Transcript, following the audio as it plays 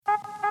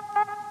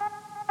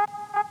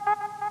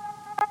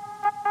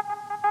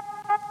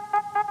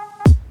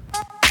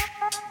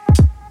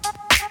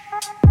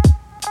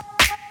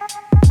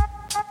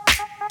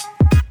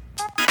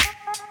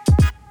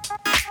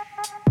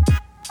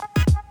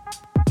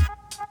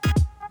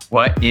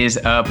What is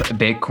up,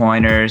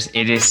 Bitcoiners?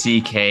 It is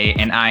CK,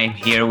 and I'm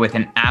here with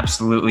an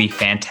absolutely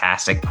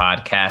fantastic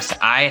podcast.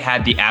 I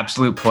had the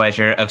absolute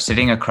pleasure of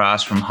sitting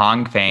across from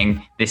Hong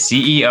Feng, the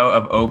CEO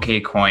of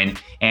OKCoin,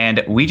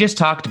 and we just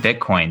talked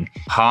Bitcoin.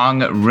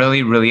 Hong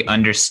really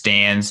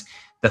understands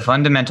the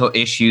fundamental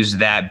issues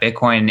that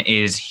Bitcoin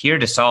is here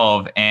to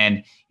solve,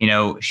 and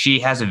she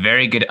has a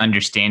very good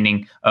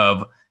understanding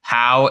of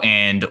how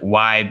and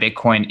why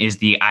Bitcoin is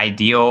the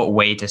ideal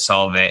way to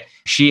solve it.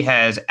 She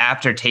has,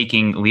 after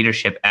taking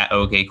leadership at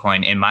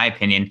OKCoin, in my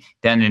opinion,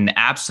 done an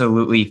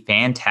absolutely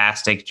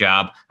fantastic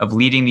job of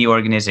leading the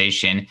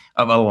organization,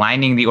 of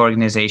aligning the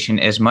organization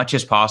as much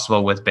as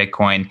possible with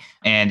Bitcoin.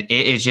 And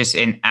it is just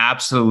an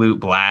absolute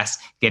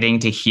blast getting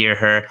to hear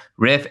her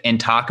riff and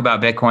talk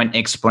about Bitcoin,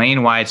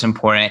 explain why it's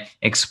important,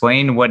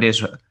 explain what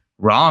is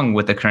wrong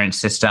with the current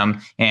system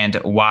and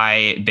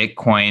why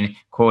Bitcoin,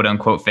 quote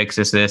unquote,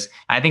 fixes this.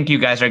 I think you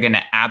guys are going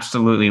to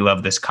absolutely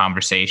love this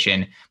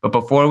conversation. But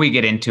before we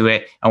get into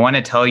it, I want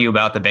to tell you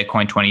about the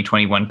Bitcoin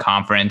 2021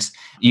 conference.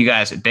 You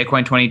guys,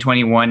 Bitcoin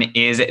 2021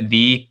 is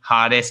the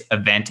hottest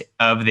event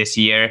of this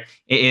year.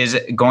 It is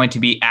going to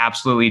be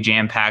absolutely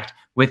jam-packed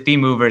with the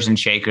movers and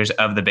shakers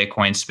of the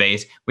Bitcoin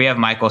space. We have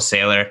Michael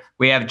Saylor,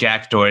 we have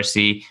Jack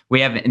Dorsey, we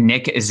have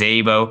Nick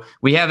Szabo,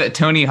 we have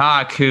Tony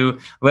Hawk, who,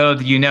 little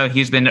do you know,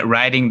 he's been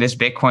riding this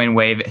Bitcoin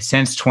wave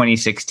since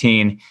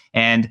 2016.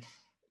 And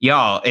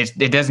y'all,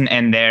 it doesn't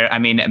end there. I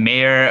mean,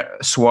 Mayor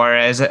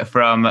Suarez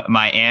from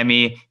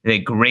Miami, the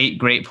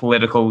great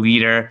political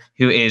leader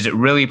who is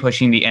really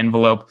pushing the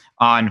envelope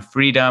on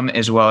freedom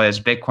as well as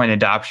Bitcoin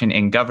adoption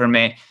in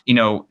government.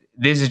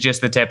 This is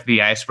just the tip of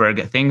the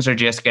iceberg. Things are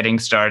just getting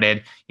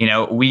started.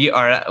 We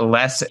are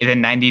less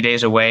than 90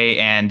 days away,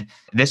 and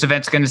this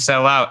event's going to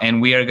sell out,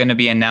 and we are going to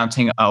be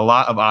announcing a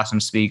lot of awesome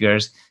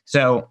speakers.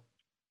 So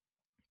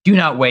do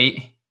not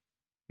wait.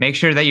 Make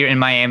sure that you're in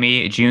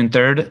Miami June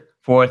 3rd,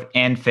 4th,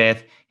 and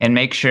 5th, and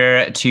make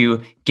sure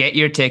to get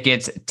your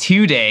tickets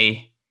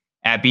today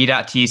at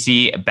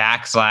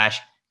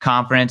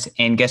b.tc/conference.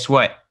 And guess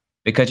what?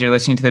 Because you're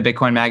listening to the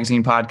Bitcoin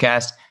Magazine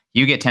podcast,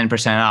 you get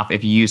 10% off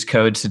if you use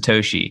code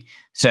Satoshi.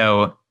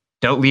 So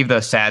don't leave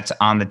those sats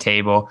on the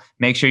table.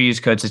 Make sure you use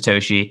code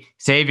Satoshi.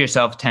 Save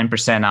yourself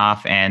 10%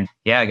 off. And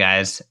yeah,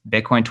 guys,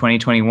 Bitcoin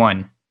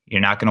 2021,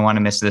 you're not going to want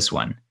to miss this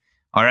one.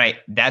 All right,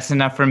 that's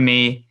enough from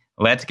me.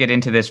 Let's get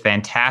into this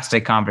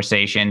fantastic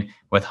conversation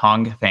with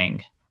Hong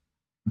Feng.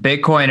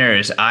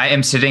 Bitcoiners, I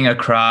am sitting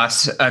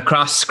across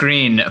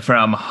screen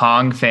from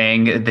Hong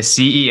Feng, the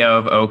CEO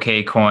of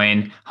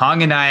OKCoin.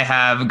 Hong and I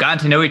have gotten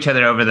to know each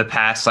other over the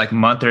past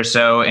month or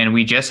so, and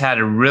we just had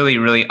a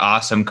really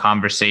awesome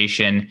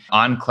conversation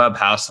on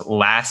Clubhouse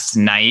last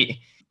night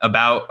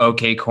about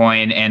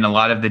OKCoin and a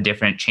lot of the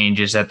different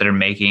changes that they're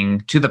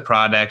making to the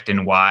product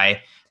and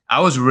why. I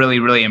was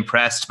really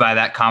impressed by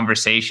that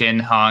conversation,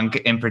 Hong,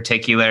 in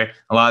particular.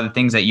 A lot of the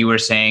things that you were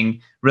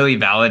saying really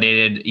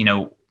validated,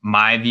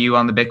 my view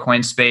on the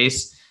Bitcoin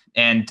space.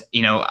 And,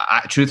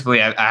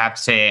 truthfully, I have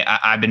to say,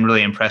 I've been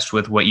really impressed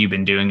with what you've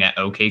been doing at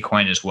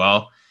OKCoin as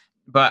well.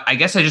 But I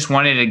guess I just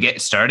wanted to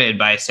get started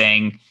by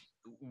saying,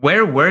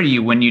 where were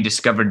you when you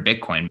discovered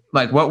Bitcoin?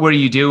 What were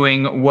you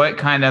doing? What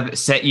kind of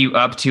set you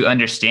up to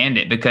understand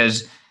it?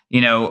 Because,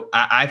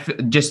 I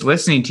just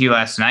listening to you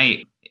last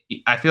night,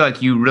 I feel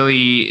like you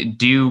really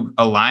do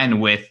align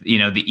with,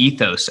 the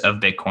ethos of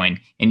Bitcoin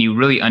and you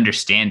really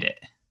understand it.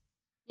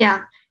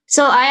 Yeah.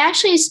 So I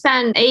actually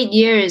spent 8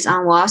 years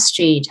on Wall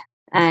Street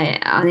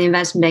on the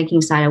investment banking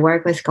side. I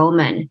worked with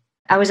Goldman.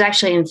 I was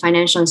actually in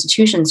financial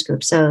institutions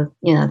group. So,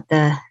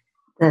 the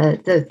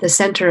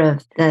center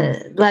of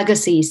the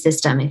legacy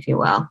system, if you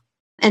will.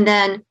 And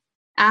then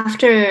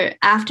after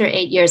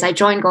 8 years, I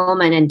joined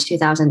Goldman in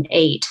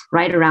 2008,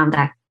 right around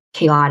that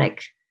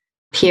chaotic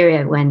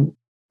period when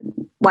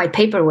white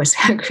paper was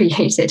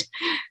created,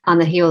 on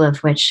the heel of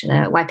which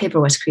the white paper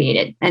was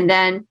created. And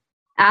then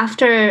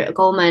after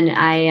Goldman,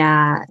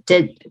 I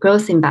did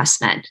growth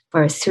investment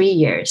for 3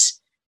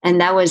 years. And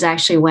that was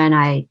actually when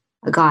I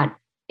got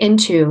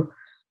into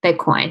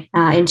Bitcoin.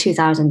 In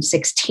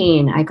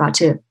 2016, I got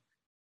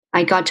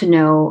to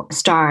know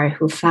Star,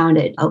 who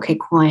founded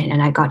OKCoin,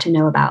 and I got to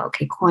know about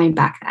OKCoin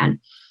back then.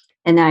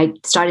 And I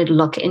started to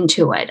look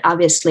into it.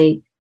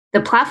 Obviously,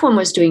 the platform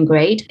was doing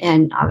great,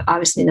 and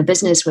obviously the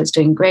business was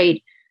doing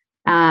great.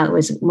 It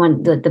was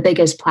the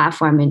biggest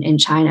platform in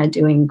China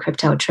doing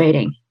crypto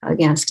trading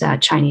against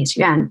Chinese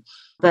yuan.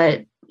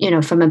 But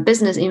from a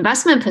business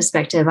investment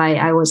perspective,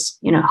 I was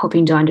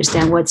hoping to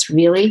understand what's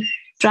really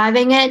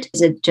driving it.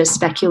 Is it just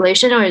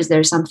speculation, or is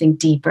there something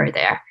deeper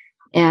there?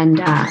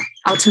 And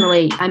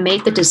ultimately, I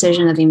made the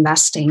decision of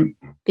investing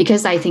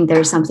because I think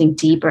there's something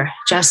deeper,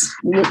 just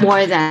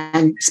more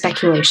than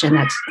speculation.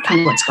 That's kind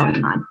of what's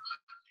going on.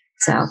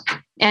 So,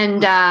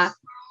 and I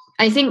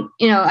think,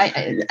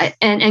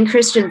 and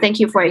Christian, thank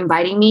you for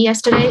inviting me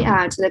yesterday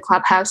to the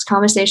Clubhouse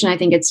conversation. I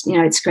think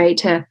it's great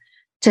to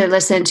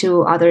listen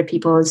to other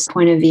people's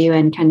point of view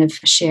and kind of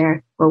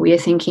share what we are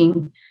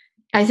thinking.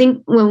 I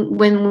think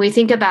when we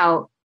think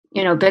about,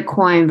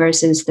 Bitcoin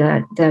versus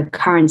the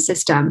current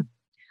system,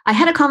 I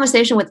had a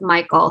conversation with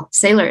Michael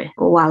Saylor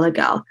a while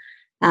ago.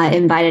 I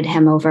invited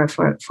him over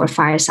for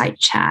fireside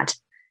chat.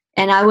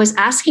 And I was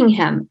asking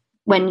him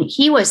when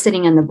he was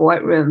sitting in the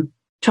boardroom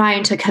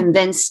trying to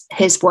convince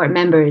his board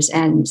members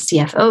and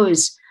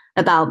CFOs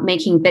about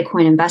making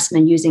Bitcoin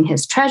investment using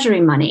his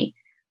treasury money,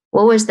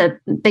 what was the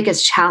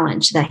biggest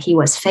challenge that he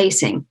was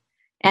facing?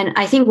 And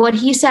I think what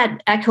he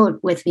said echoed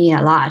with me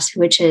a lot,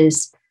 which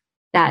is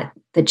that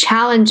the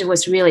challenge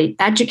was really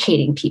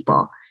educating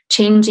people,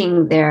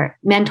 changing their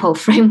mental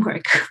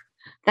framework.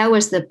 That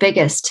was the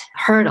biggest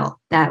hurdle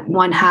that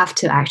one have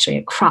to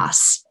actually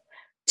cross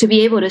to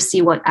be able to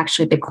see what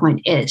actually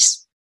Bitcoin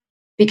is.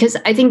 Because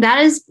I think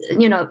that is,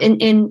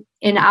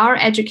 in our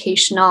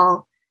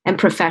educational and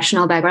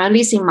professional background, at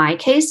least in my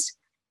case,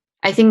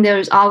 I think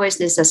there's always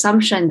this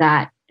assumption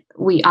that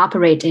we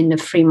operate in the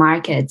free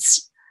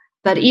markets.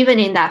 But even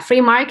in that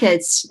free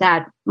markets,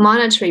 that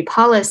monetary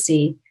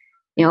policy,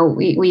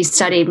 we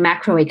studied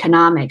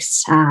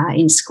macroeconomics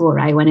in school,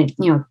 right?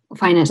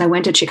 Finance, I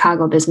went to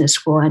Chicago Business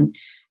School, and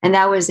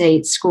that was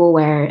a school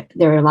where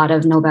there are a lot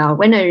of Nobel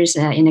winners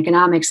in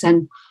economics.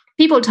 And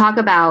people talk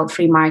about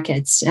free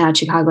markets.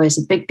 Chicago is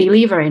a big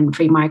believer in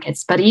free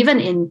markets. But even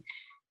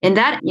in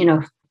that,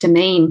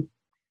 domain,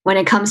 when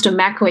it comes to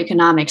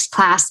macroeconomics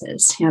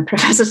classes,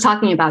 professors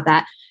talking about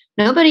that,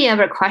 nobody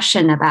ever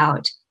questioned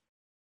about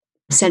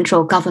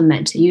central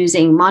government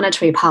using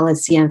monetary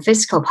policy and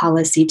fiscal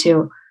policy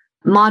to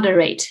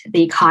moderate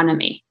the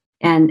economy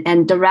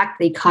and direct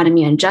the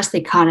economy and adjust the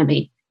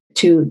economy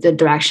to the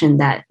direction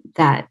that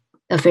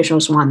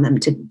officials want them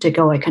to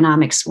go,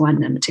 economics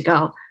want them to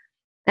go.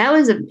 That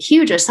was a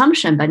huge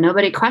assumption, but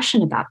nobody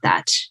questioned about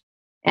that.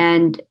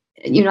 And,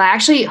 I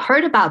actually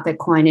heard about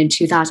Bitcoin in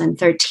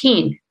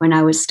 2013 when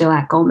I was still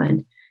at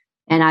Goldman.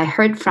 And I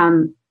heard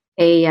from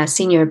a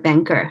senior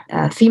banker,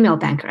 a female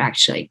banker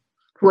actually,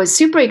 who was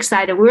super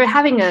excited. We were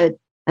having a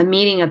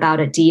meeting about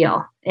a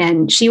deal,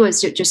 and she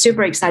was just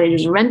super excited.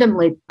 Just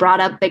randomly brought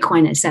up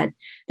Bitcoin and said,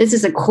 "This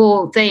is a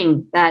cool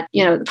thing that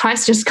the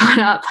price just gone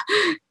up."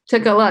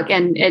 Took a look,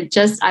 and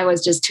I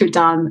was just too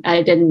dumb.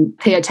 I didn't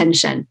pay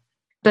attention.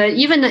 But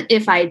even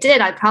if I did,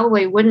 I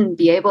probably wouldn't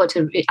be able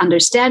to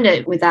understand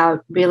it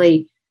without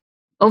really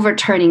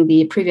overturning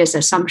the previous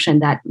assumption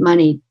that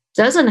money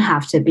doesn't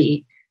have to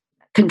be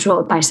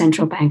controlled by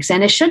central banks,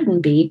 and it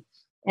shouldn't be.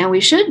 And we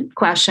should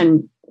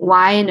question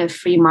why in a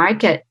free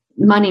market,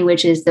 money,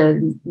 which is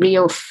the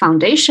real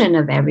foundation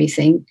of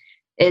everything,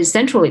 is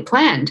centrally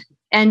planned.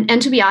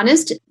 And to be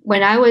honest,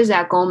 when I was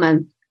at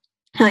Goldman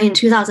in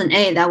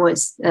 2008, that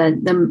was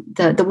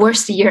the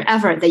worst year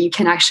ever that you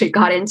can actually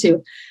got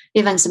into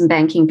investment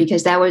banking,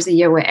 because that was the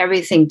year where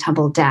everything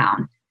tumbled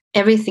down.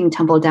 Everything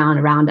tumbled down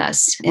around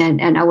us.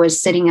 And I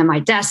was sitting at my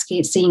desk,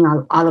 seeing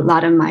a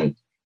lot of my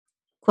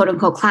quote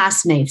unquote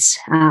classmates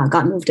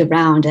got moved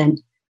around,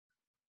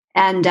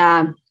 and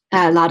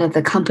a lot of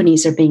the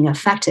companies are being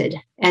affected,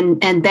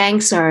 and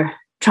banks are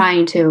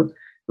trying to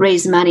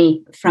raise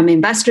money from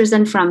investors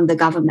and from the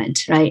government,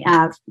 right?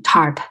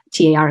 TARP,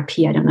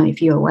 T-A-R-P. I don't know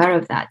if you're aware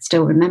of that,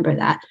 still remember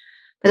that.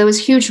 But there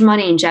was huge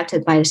money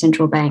injected by the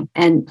central bank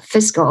and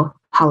fiscal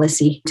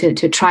policy to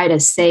try to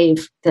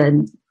save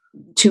the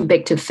too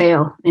big to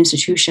fail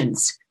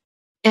institutions.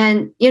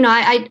 And,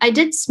 I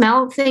did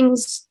smell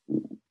things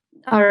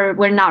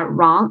were not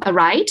wrong,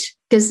 right?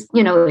 Because,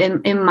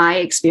 in my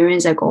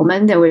experience at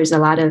Goldman, there was a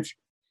lot of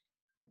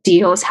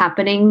deals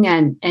happening,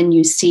 and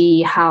you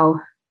see how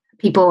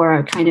people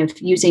are kind of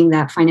using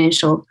that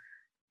financial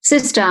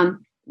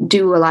system,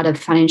 do a lot of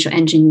financial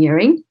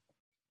engineering.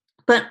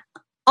 But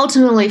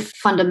ultimately,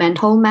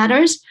 fundamental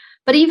matters.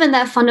 But even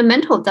that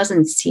fundamental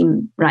doesn't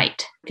seem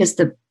right, because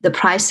the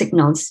price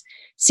signals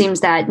seems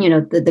that,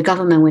 the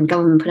government, when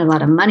government put a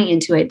lot of money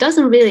into it,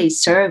 doesn't really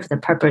serve the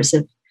purpose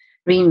of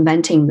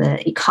reinventing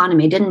the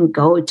economy. It didn't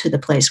go to the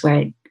place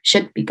where it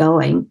should be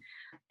going.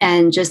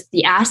 And just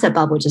the asset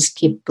bubble just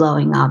keep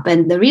blowing up.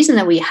 And the reason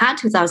that we had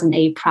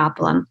 2008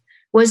 problem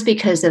was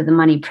because of the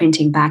money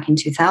printing back in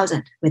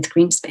 2000 with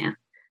Greenspan.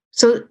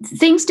 So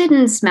things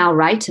didn't smell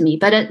right to me.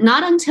 But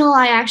not until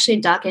I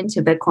actually dug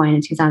into Bitcoin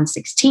in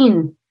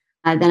 2016,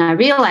 then I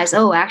realized,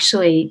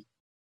 actually,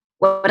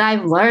 what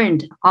I've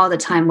learned all the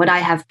time, what I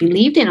have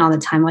believed in all the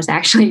time was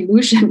actually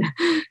illusion.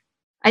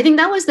 I think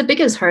that was the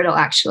biggest hurdle,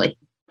 actually,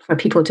 for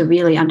people to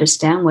really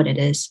understand what it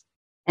is.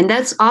 And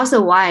that's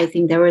also why I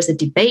think there was a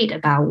debate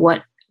about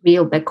what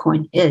real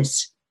Bitcoin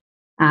is.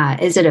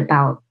 Is it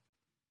about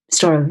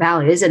store of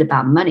value? Is it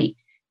about money?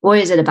 Or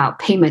is it about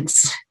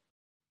payments?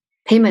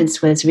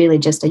 Payments was really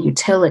just a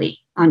utility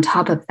on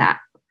top of that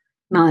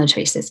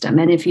monetary system.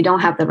 And if you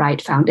don't have the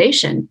right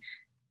foundation,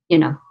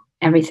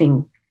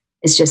 everything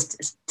is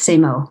just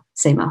same old,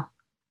 same old.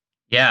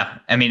 Yeah.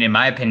 I mean, in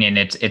my opinion,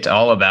 it's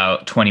all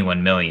about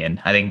 21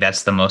 million. I think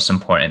that's the most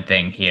important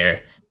thing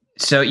here.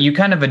 So you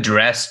kind of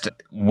addressed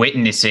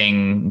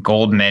witnessing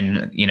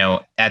Goldman,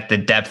 at the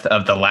depth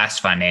of the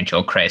last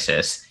financial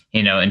crisis,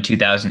 in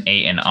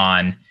 2008 and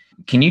on.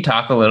 Can you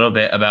talk a little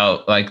bit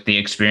about like the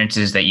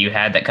experiences that you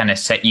had that kind of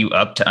set you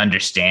up to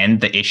understand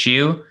the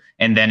issue?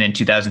 And then in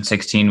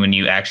 2016, when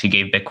you actually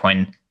gave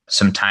Bitcoin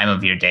some time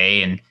of your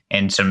day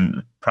and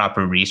some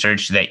proper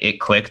research that it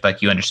clicked,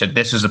 like you understood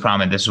this is the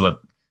problem and this is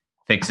what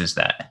fixes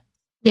that?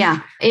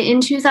 Yeah.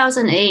 In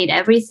 2008,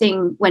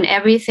 when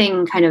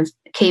everything kind of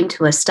came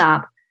to a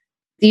stop,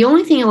 the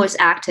only thing that was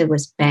active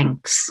was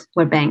banks.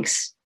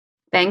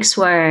 Banks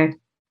were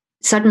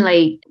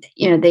suddenly,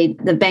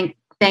 the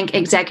bank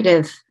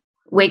executive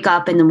wake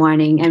up in the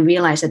morning and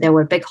realize that there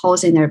were big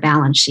holes in their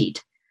balance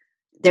sheet.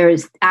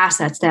 There's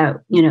assets that,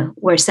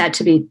 were said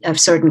to be of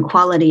certain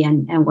quality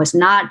and was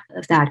not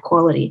of that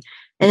quality.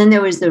 And then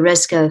there was the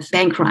risk of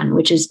bank run,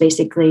 which is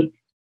basically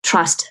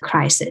trust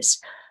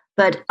crisis.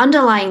 But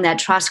underlying that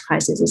trust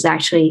crisis is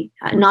actually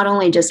not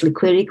only just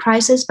liquidity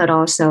crisis, but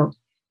also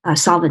a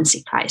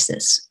solvency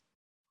crisis.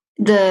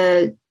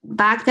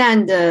 Back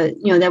then,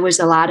 there was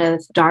a lot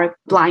of dark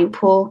blind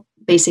pool,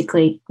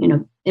 basically,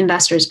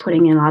 investors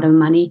putting in a lot of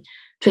money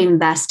to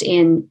invest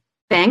in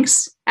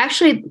banks.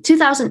 Actually,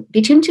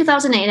 between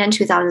 2008 and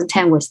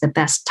 2010 was the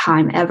best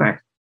time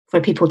ever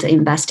for people to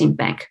invest in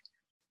bank.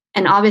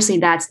 And obviously,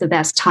 that's the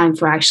best time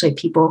for actually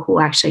people who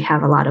actually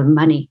have a lot of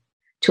money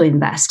to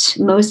invest.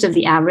 Most of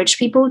the average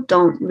people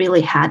don't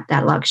really have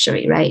that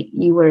luxury, right?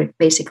 You were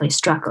basically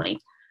struggling.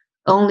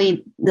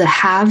 Only the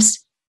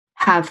haves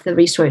have the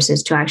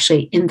resources to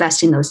actually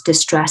invest in those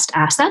distressed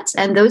assets.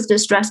 And those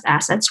distressed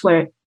assets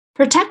were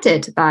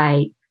protected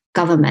by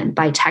government,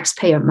 by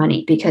taxpayer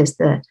money, because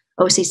the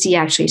OCC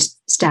actually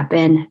step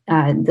in,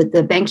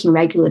 the banking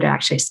regulator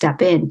actually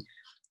step in.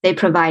 They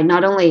provide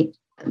not only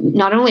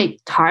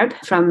TARP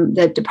from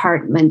the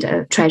Department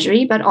of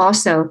Treasury, but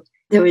also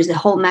there was a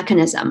whole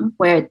mechanism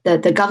where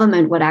the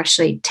government would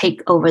actually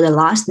take over the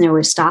loss and there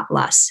was stop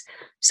loss,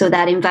 so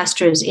that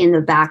investors in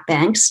the back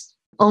banks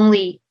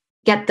only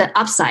get the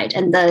upside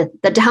and the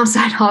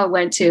downside all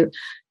went to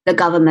the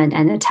government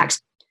and the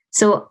tax.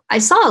 So I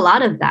saw a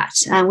lot of that.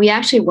 And we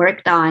actually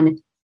worked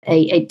on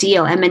a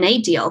deal, M&A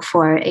deal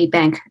for a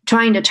bank,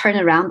 trying to turn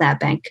around that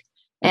bank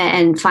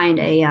and find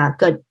a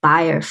good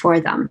buyer for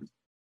them.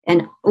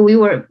 And we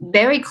were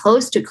very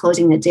close to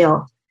closing the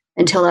deal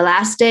until the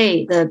last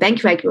day. The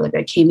bank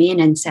regulator came in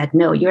and said,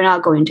 no, you're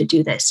not going to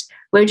do this.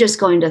 We're just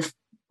going to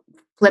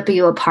flip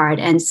you apart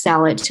and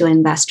sell it to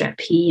investor,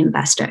 PE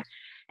investor.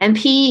 And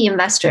PE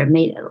investor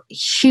made a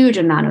huge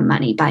amount of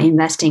money by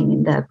investing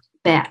in the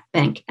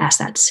bank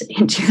assets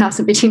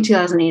between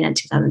 2008 and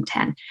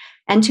 2010.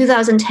 And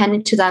 2010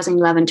 and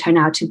 2011 turned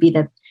out to be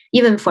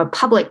even for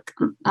public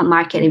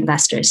market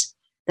investors,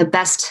 the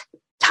best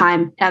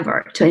time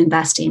ever to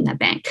invest in a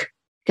bank,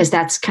 because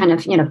that's kind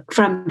of,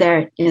 from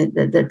there,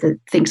 the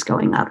things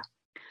going up.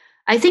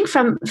 I think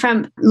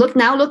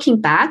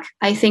looking back,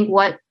 I think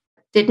what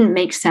didn't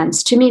make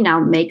sense to me now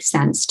makes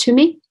sense to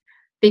me,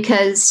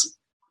 because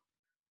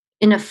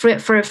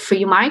for a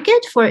free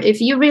market,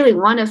 if you really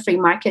want a free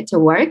market to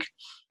work,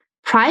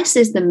 price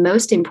is the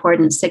most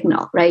important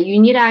signal, right? You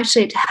need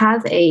actually to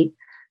have a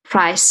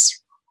price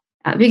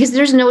because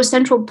there's no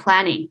central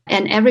planning,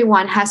 and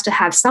everyone has to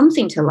have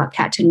something to look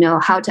at to know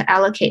how to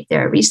allocate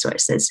their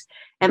resources.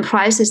 And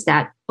price is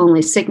that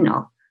only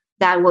signal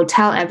that will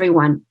tell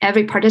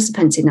every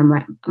participant in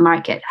the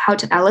market how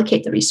to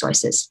allocate the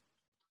resources.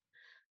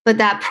 But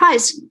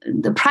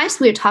the price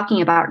we're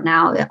talking about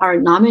now are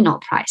nominal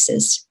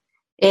prices.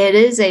 It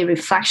is a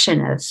reflection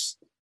of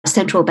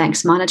central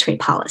bank's monetary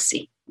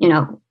policy.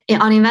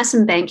 On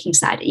investment banking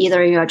side,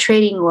 either you're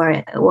trading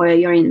or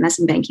you're in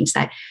investment banking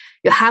side,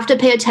 you have to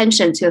pay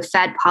attention to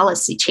Fed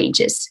policy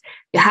changes.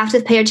 You have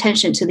to pay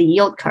attention to the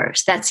yield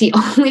curves. That's the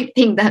only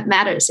thing that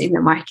matters in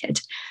the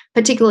market,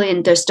 particularly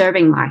in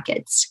disturbing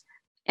markets.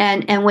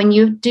 And when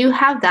you do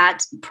have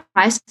that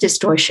price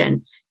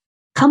distortion,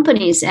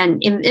 companies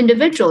and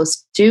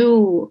individuals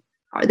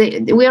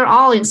we are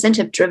all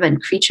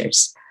incentive-driven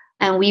creatures,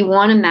 and we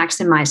want to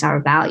maximize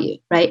our value,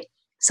 right?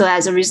 So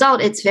as a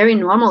result, it's very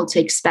normal to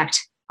expect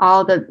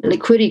all the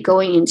liquidity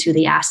going into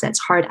the assets,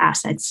 hard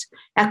assets,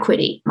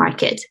 equity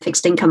market,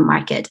 fixed income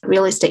market,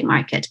 real estate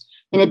market.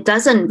 And it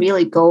doesn't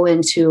really go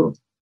into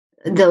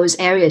those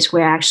areas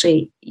where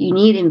actually you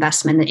need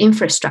investment, the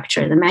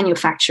infrastructure, the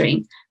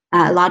manufacturing,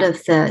 a lot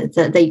of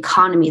the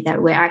economy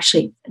that we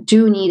actually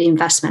do need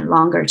investment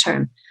longer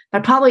term,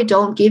 but probably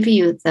don't give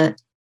you the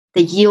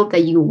yield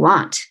that you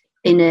want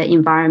in an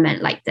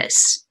environment like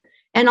this.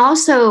 And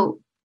also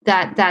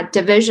that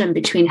division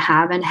between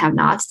have and have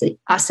nots, the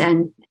us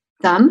and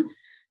them,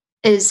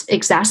 is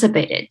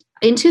exacerbated.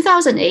 In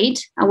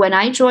 2008, when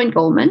I joined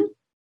Goldman,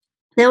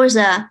 there was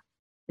a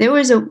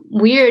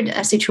weird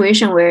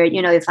situation where,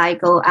 if I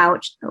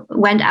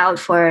went out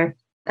for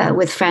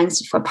with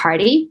friends for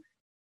party,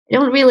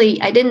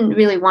 I didn't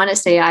really want to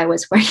say I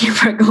was working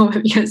for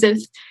Goldman, because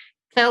it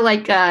felt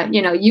like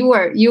you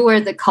were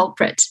the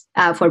culprit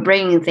for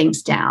bringing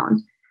things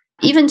down.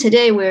 Even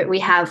today, we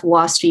have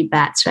Wall Street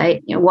bets,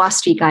 right? Wall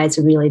Street guys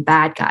are really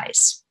bad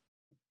guys.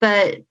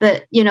 But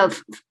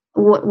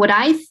what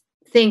I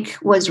think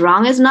was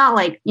wrong is not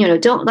like,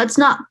 let's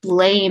not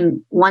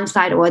blame one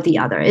side or the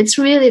other. It's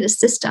really the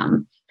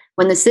system.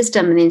 When the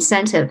system and the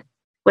incentive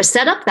was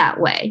set up that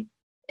way,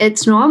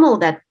 it's normal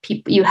that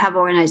you have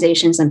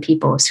organizations and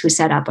peoples who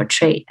set up a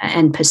trade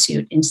and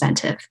pursuit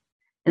incentive.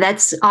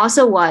 That's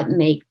also what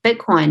make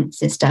Bitcoin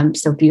system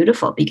so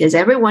beautiful, because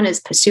everyone is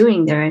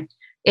pursuing their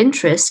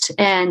interest,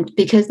 and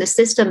because the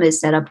system is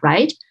set up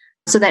right,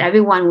 so that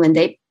everyone, when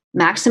they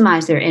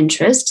maximize their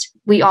interest,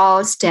 we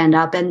all stand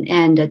up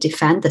and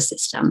defend the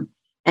system.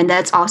 And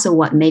that's also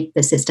what makes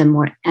the system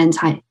more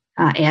agile.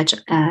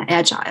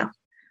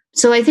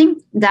 So I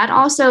think that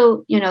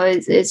also,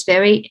 is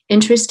very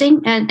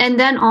interesting. And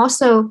then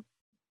also,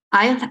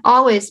 I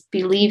always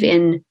believe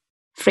in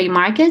free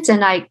markets,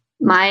 and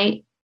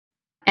my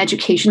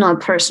educational and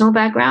personal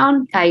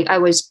background, I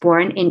was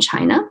born in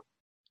China.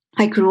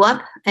 I grew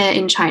up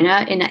in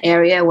China in an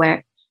area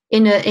where,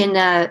 in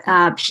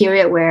a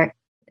period where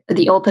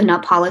the open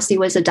up policy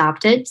was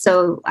adopted.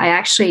 So I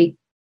actually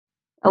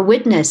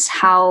witnessed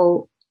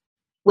how,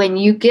 when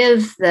you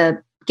give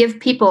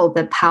people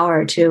the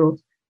power to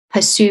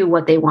pursue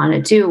what they want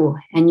to do,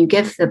 and you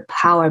give the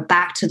power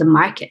back to the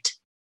market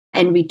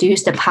and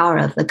reduce the power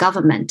of the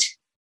government,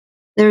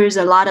 there is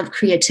a lot of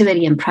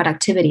creativity and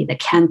productivity that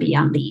can be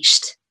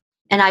unleashed.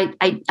 And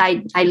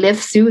I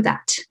lived through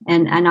that,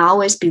 and I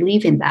always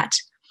believe in that.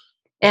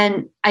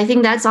 And I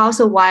think that's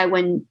also why,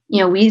 when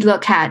we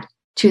look at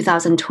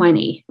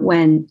 2020,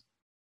 when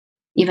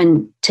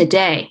even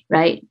today,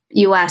 right,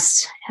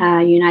 US,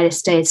 United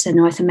States, and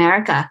North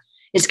America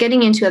is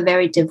getting into a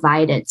very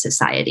divided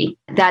society.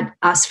 That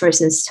us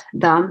versus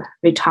them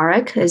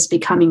rhetoric is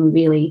becoming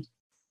really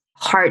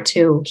hard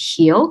to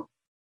heal.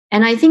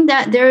 And I think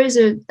that there is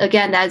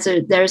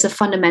a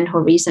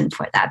fundamental reason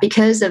for that.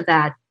 Because of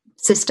that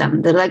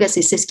system, the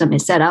legacy system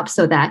is set up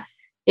so that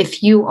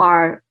if you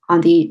are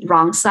on the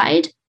wrong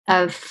side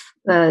of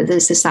the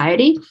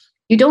society,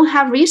 you don't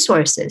have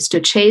resources to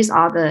chase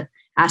all the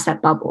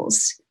asset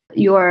bubbles.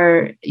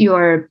 Your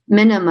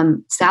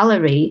minimum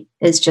salary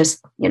is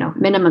just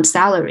minimum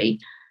salary,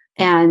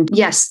 and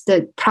yes,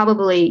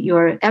 probably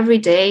your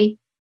everyday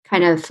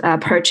kind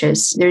of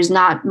purchase, there's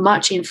not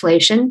much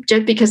inflation,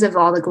 just because of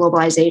all the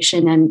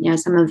globalization and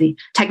some of the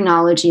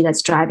technology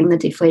that's driving the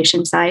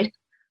deflation side.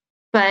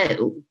 But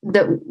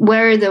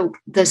where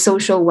the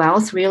social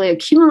wealth really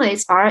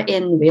accumulates are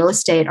in real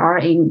estate, are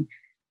in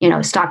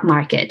stock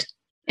market,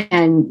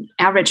 and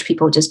average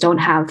people just don't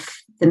have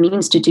the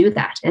means to do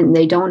that, and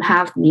they don't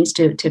have means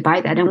to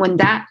buy that. And when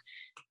that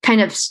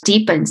kind of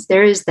deepens,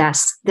 there is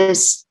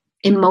this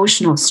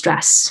emotional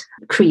stress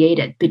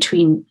created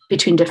between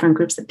different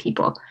groups of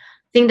people.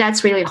 I think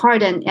that's really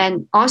hard,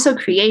 and also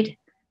create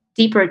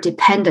deeper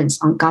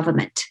dependence on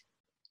government.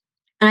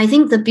 And I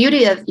think the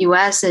beauty of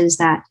US is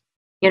that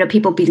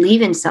people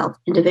believe in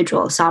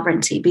individual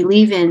sovereignty,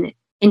 believe in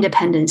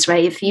independence,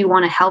 right? If you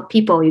want to help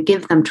people, you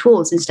give them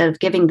tools instead of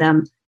giving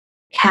them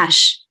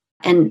cash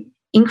and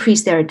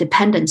increase their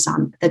dependence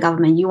on the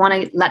government. You want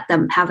to let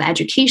them have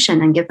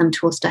education and give them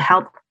tools to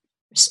help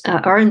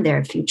earn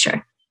their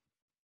future.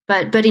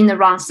 But in the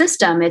wrong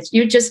system,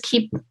 we just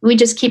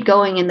keep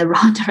going in the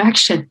wrong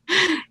direction.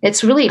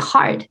 It's really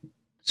hard.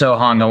 So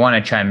Hong, I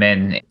want to chime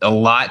in. A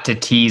lot to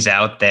tease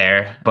out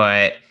there,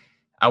 but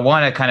I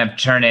want to kind of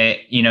turn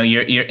it,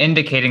 you're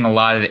indicating a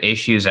lot of the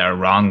issues that are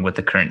wrong with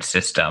the current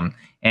system.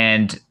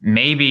 And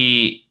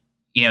maybe,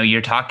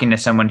 you're talking to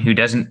someone who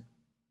doesn't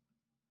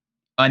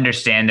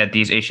understand that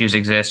these issues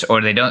exist,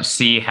 or they don't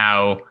see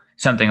how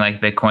something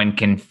like Bitcoin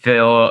can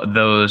fill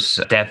those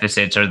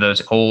deficits or those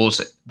holes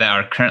that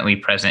are currently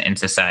present in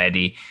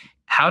society.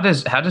 How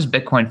does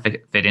Bitcoin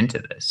fit into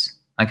this?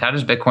 Like, how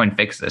does Bitcoin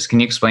fix this? Can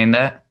you explain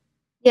that?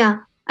 Yeah.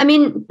 I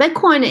mean,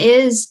 Bitcoin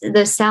is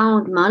the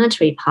sound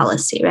monetary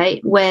policy,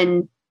 right?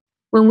 When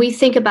we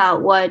think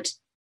about what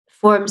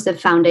forms the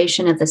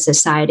foundation of the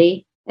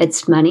society,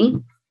 it's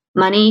money.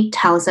 Money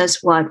tells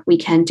us what we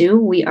can do.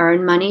 We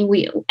earn money.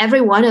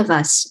 Every one of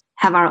us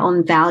have our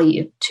own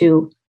value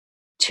to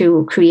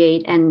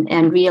create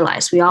and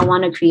realize. We all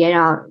want to create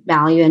our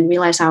value and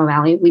realize our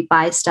value. We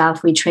buy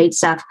stuff, we trade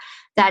stuff.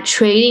 That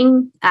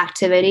trading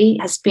activity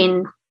has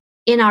been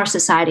in our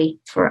society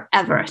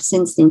forever,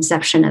 since the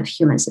inception of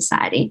human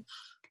society.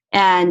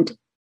 And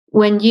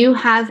when you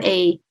have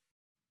a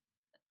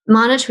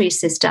monetary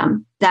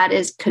system that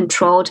is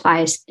controlled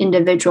by an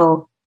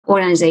individual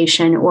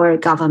organization or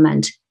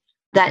government,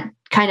 that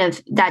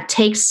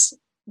takes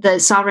the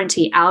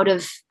sovereignty out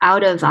of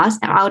us,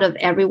 out of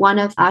every one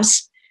of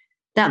us,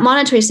 that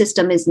monetary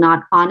system is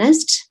not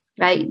honest,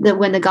 right?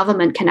 When the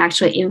government can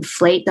actually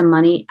inflate the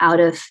money out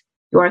of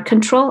your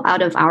control,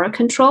 out of our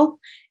control,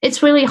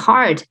 it's really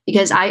hard,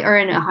 because I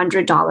earn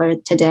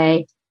 $100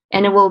 today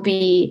and it will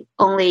be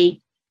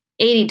only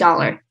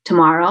 $80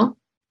 tomorrow.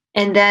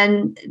 And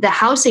then the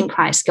housing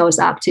price goes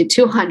up to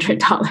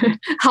 $200.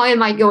 How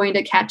am I going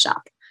to catch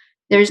up?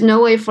 There's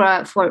no way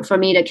for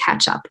me to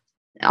catch up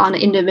on the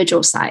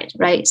individual side,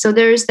 right? So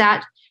there's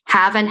that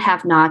have and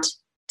have not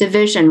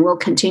division will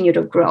continue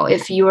to grow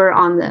if you are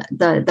on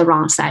the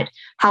wrong side.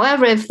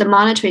 However, if the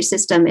monetary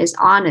system is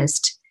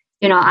honest,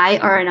 I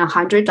earn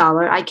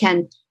 $100, I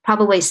can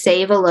probably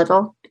save a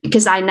little,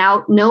 because I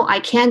now know I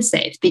can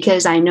save,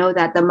 because I know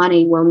that the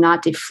money will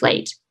not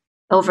deflate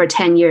over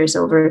 10 years,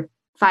 over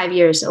 5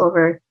 years,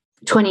 over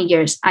 20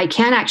 years, I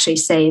can actually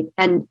save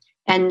and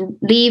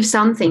leave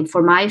something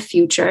for my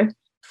future,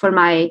 for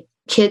my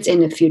kids in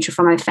the future,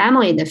 for my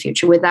family in the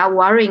future, without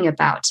worrying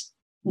about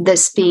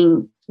this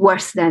being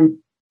worse than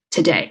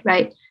today,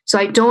 right? So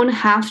I don't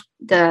have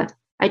the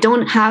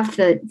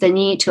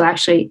need to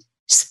actually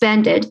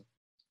spend it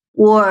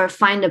or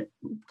find a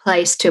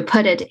place to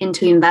put it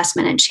into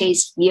investment and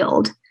chase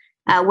yield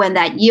when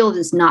that yield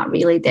is not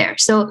really there.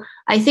 So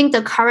I think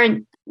the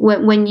current,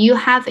 when you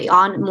have a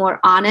more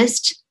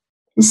honest,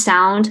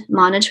 sound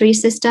monetary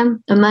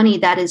system, the money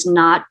that is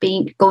not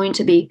going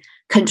to be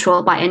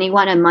controlled by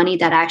anyone, and money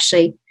that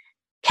actually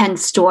can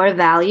store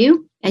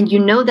value, and you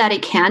know that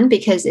it can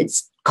because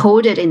it's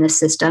coded in the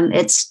system.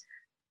 It's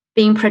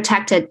being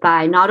protected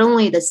by not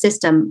only the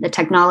system, the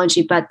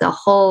technology, but the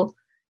whole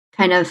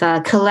kind of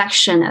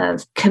collection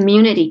of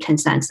community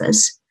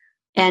consensus.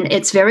 And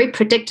it's very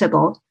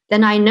predictable.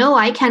 Then I know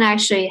I can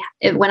actually,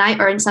 when I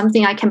earn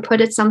something, I can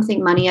put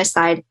money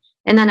aside,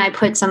 and then I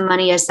put some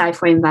money aside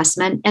for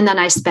investment, and then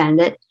I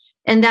spend it.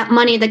 And that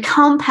money, the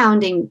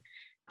compounding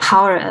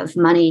power of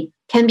money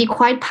can be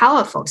quite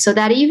powerful. So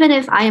that even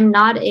if I am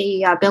not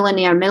a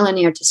billionaire,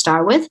 millionaire to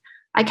start with,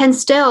 I can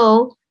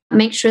still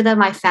make sure that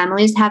my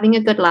family is having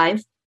a good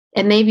life.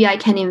 And maybe I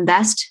can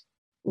invest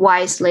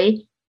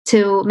wisely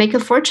to make a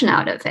fortune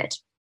out of it.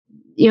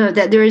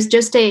 That there is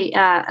just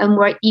a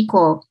more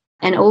equal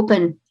and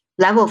open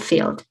level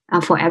field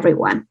for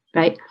everyone,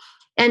 right?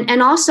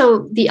 And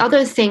also the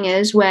other thing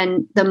is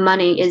when the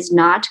money is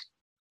not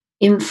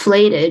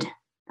inflated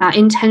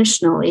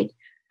intentionally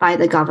by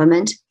the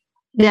government,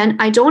 then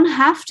I don't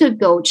have to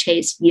go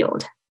chase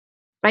yield.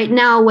 Right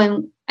now,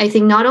 when I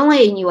think not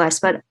only in US,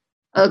 but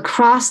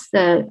across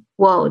the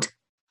world,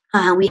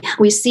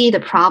 we see the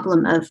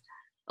problem of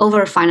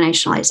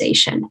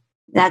over-financialization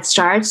that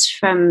starts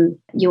from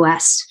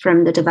US,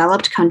 from the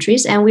developed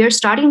countries, and we are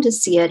starting to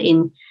see it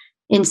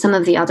in some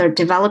of the other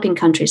developing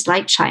countries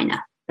like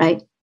China,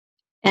 right?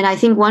 And I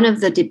think one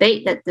of the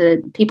debate that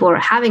the people are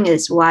having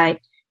is why,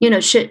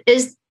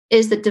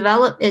 is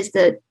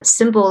the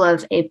symbol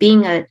of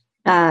being a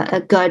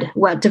good,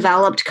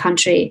 developed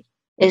country,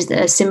 is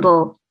the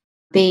symbol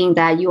being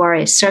that you are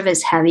a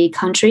service-heavy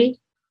country,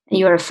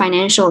 you're a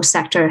financial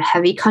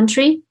sector-heavy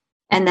country,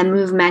 and then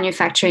move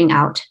manufacturing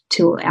out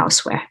to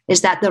elsewhere.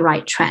 Is that the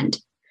right trend?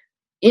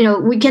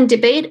 We can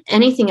debate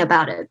anything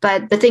about it,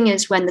 but the thing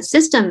is, when the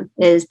system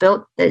is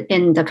built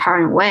in the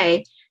current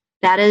way,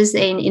 that is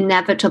an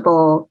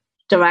inevitable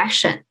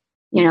direction.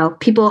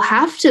 People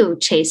have to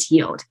chase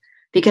yield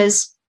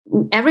because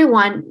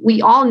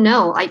we all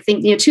know, I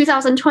think,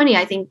 2020,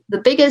 I think the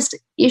biggest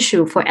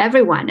issue for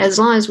everyone, as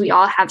long as we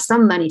all have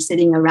some money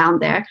sitting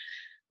around there,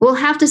 we'll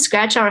have to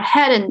scratch our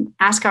head and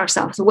ask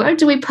ourselves, where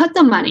do we put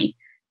the money?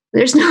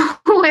 There's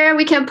nowhere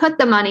we can put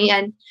the money.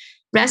 And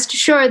rest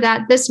assured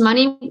that this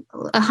money,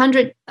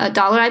 $100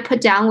 I put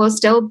down, will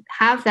still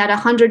have that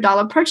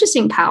 $100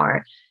 purchasing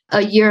power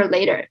a year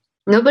later.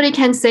 Nobody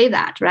can say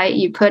that, right?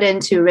 You put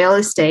into real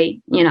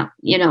estate,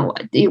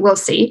 we'll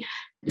see.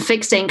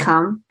 Fixed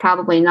income,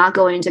 probably not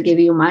going to give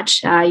you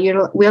much.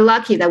 We're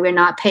lucky that we're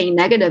not paying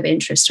negative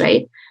interest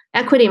rate.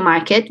 Equity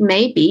market,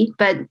 maybe,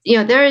 but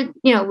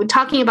we're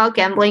talking about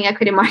gambling.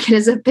 Equity market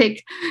is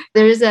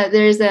there's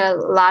a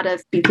lot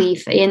of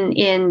belief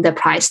in the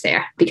price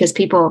there because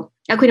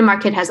equity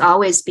market has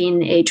always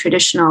been a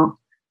traditional,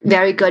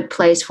 very good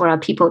place for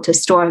people to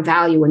store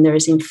value when there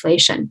is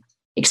inflation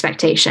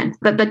expectation.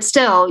 But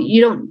still,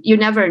 you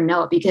never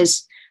know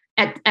because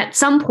at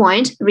some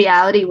point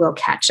reality will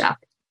catch up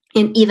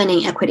even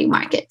in equity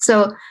market.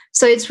 So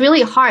it's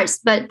really hard,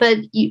 but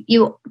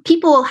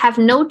people have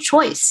no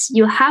choice.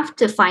 You have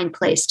to find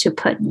place to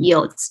put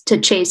yields, to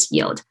chase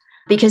yield,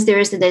 because there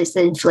is this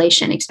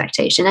inflation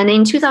expectation. And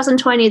in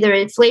 2020,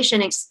 the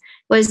inflation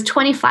was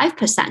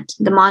 25%.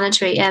 The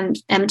monetary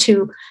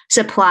M2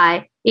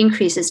 supply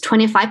increase is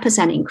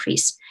 25%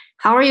 increase.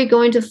 How are you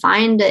going to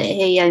find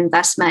a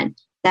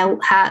investment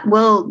that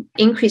will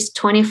increase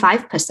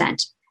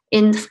 25%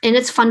 in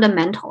its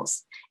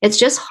fundamentals? It's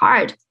just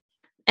hard.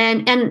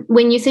 And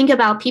when you think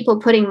about people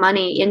putting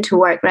money into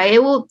work, right,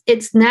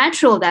 it's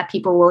natural that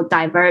people will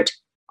divert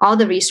all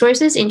the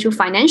resources into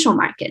financial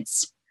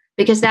markets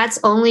because that's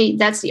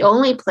the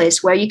only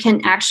place where you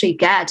can actually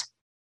get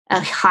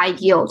a high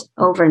yield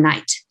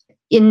overnight.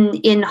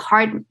 In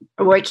hard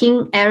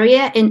working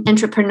area, in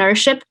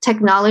entrepreneurship,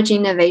 technology,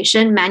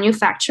 innovation,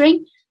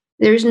 manufacturing,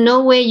 there's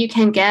no way you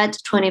can get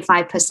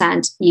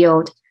 25%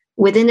 yield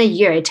within a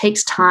year. It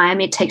takes time.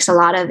 It takes a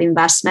lot of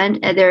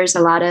investment. There's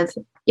a lot of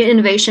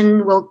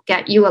innovation will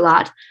get you a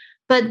lot,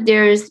 but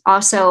there's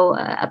also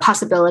a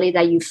possibility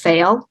that you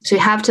fail. So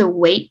you have to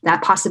weight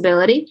that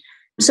possibility.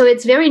 So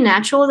it's very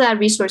natural that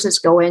resources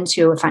go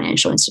into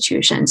financial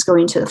institutions, go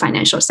into the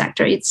financial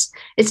sector. It's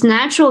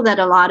natural that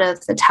a lot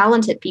of the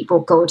talented people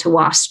go to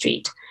Wall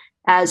Street,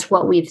 as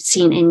what we've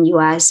seen in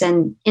US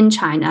and in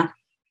China.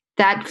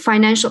 That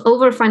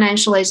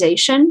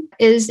over-financialization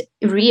is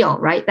real,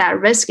 right? That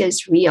risk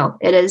is real.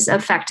 It is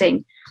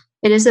affecting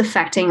it is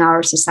affecting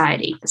our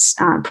society's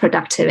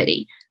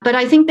productivity. But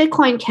I think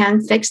Bitcoin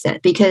can fix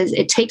it because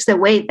it takes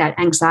away that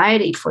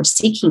anxiety for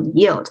seeking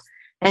yield.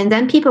 And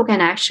then people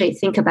can actually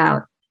think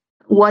about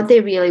what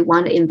they really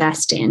want to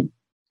invest in.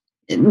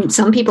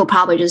 Some people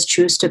probably just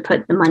choose to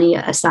put the money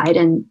aside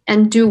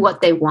and do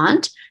what they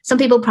want. Some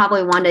people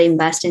probably want to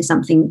invest in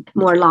something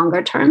more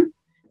longer term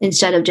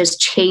instead of just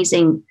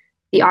chasing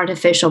the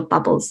artificial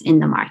bubbles in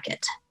the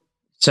market.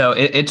 So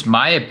it's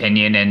my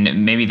opinion,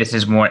 and maybe this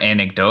is more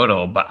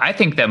anecdotal, but I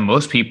think that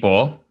most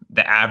people,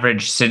 the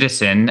average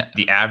citizen,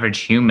 the average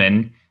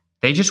human,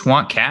 they just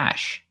want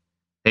cash.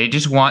 They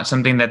just want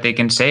something that they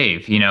can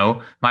save.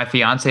 My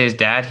fiance's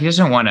dad, he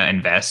doesn't want to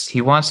invest.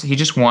 He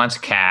just wants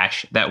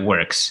cash that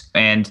works.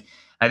 And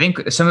I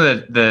think some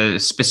of the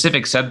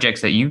specific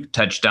subjects that you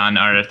touched on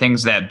are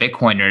things that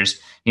Bitcoiners,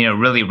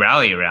 really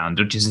rally around,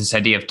 which is this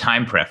idea of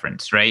time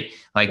preference, right?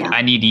 Like, yeah.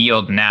 I need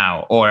yield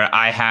now, or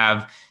I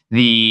have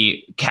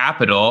the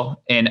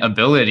capital and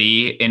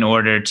ability in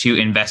order to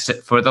invest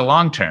it for the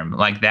long term,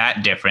 like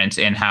that difference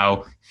in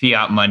how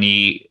fiat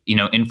money,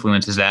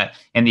 influences that.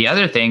 And the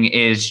other thing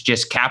is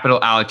just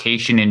capital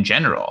allocation in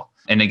general.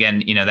 And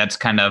again, that's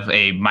kind of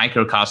a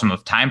microcosm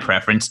of time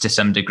preference to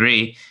some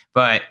degree.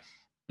 But,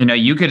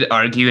 you could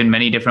argue in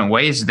many different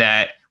ways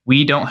that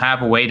we don't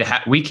have a way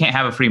we can't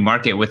have a free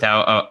market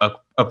without a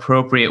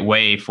appropriate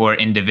way for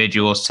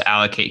individuals to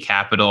allocate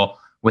capital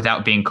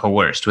without being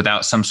coerced,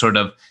 without some sort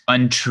of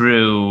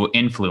untrue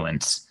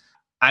influence.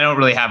 I don't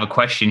really have a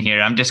question here.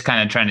 I'm just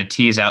kind of trying to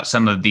tease out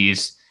some of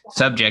these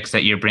subjects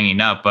that you're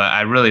bringing up, but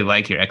I really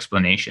like your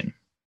explanation.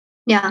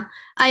 Yeah,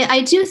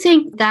 I do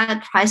think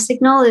that price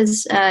signal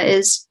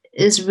is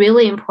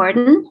really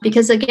important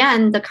because,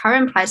 again, the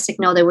current price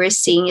signal that we're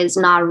seeing is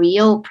not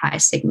real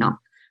price signal.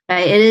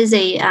 Right? It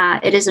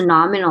is a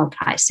nominal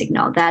price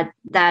signal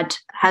that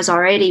has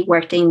already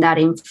worked in that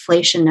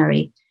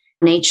inflationary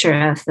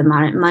nature of the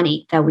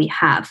money that we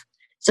have.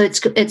 So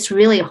it's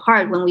really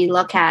hard when we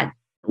look at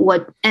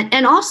what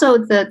and also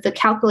the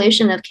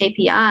calculation of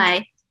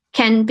KPI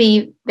can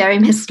be very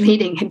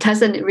misleading. It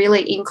doesn't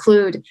really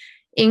include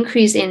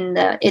increase in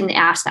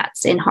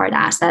assets, in hard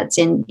assets,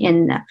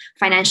 in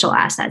financial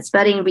assets.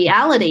 But in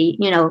reality,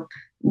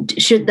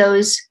 should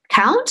those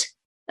count?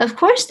 Of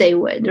course they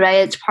would,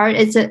 right?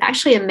 It's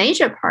actually a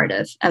major part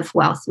of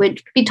wealth.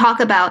 We talk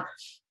about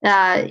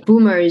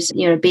boomers,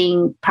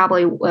 being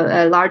probably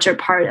a larger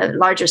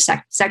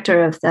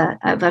sector of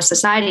the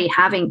society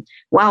having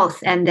wealth,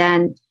 and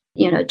then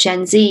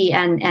Gen Z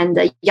and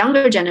the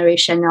younger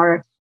generation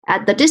are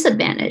at the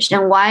disadvantage.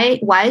 And why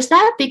is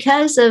that?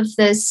 Because of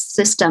this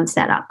system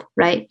setup,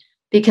 right?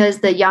 Because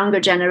the younger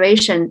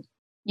generation,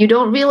 you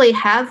don't really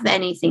have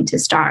anything to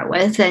start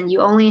with, and the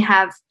only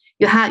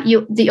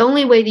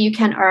way that you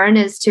can earn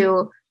is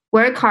to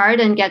work hard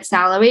and get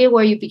salary,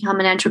 where you become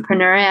an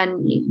entrepreneur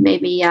and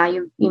maybe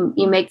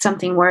you make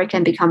something work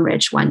and become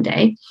rich one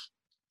day.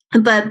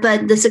 But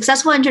the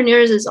successful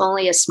engineers is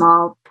only a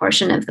small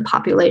portion of the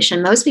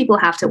population. Most people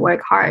have to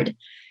work hard.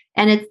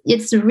 And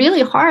it's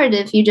really hard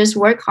if you just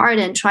work hard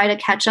and try to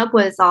catch up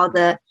with all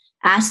the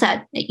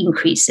asset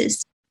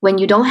increases when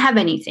you don't have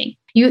anything.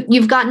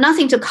 You've got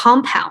nothing to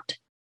compound,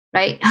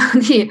 right?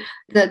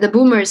 the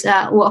boomers,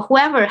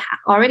 whoever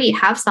already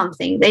have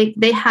something,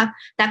 they have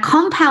that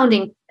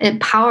compounding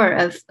power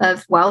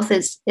of wealth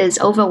is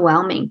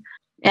overwhelming.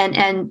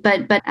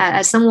 But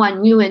as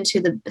someone new into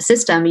the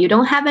system, you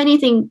don't have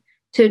anything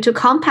to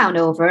compound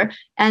over,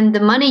 and the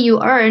money you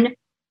earn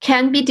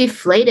can be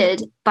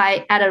deflated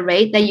at a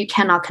rate that you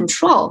cannot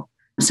control.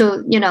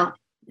 So,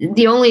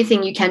 the only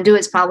thing you can do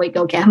is probably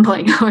go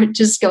gambling or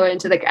just go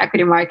into the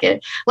equity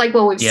market, like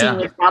what we've seen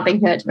with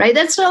Robinhood, right?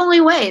 That's the only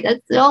way.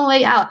 That's the only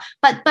way out.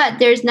 But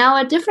there's now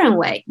a different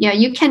way.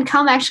 You can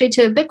come actually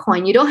to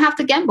Bitcoin. You don't have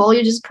to gamble.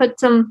 You just put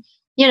some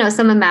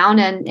amount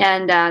and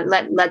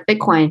let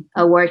Bitcoin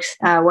works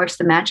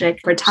the magic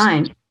for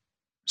time.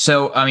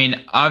 So,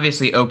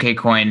 obviously,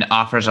 OKCoin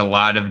offers a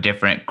lot of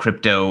different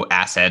crypto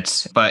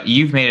assets, but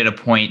you've made it a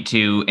point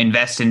to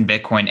invest in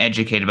Bitcoin,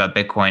 educate about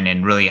Bitcoin,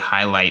 and really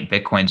highlight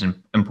Bitcoin's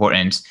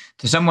importance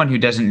to someone who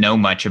doesn't know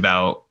much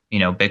about,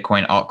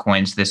 Bitcoin,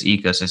 altcoins, this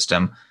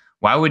ecosystem.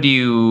 How would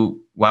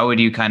you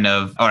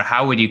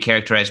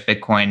characterize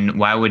Bitcoin?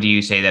 Why would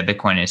you say that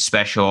Bitcoin is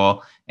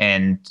special?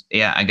 And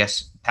I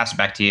guess pass it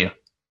back to you.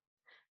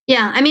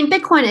 Yeah,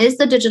 Bitcoin is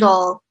the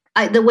digital.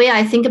 The way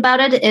I think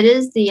about it, it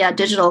is the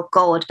digital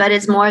gold, but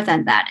it's more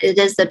than that. It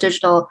is the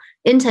digital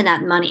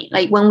internet money.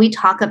 Like when we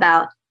talk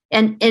about,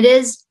 and it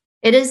is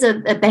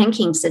a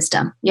banking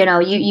system.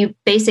 You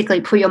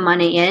basically put your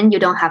money in, you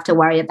don't have to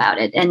worry about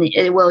it, and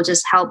it will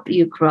just help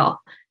you grow.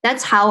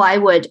 That's how I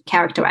would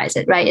characterize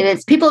it, right? It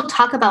is. People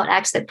talk about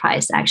exit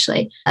price.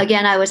 Actually,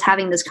 again, I was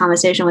having this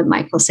conversation with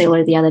Michael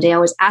Saylor the other day. I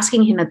was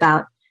asking him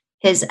about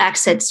his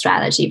exit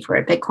strategy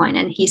for Bitcoin.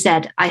 And he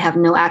said, I have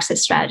no exit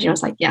strategy. I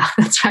was like, yeah,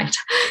 that's right.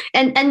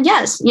 And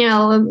yes,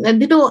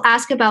 people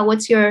ask about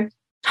what's your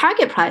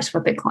target price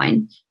for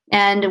Bitcoin.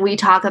 And we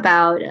talk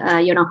about,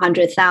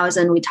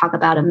 100,000, we talk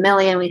about a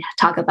million, we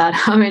talk about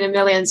how many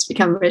millions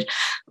become rich.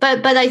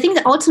 But I think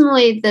that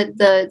ultimately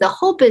the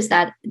hope is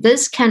that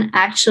this can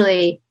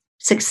actually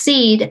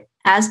succeed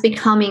as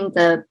becoming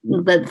the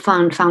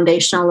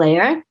foundational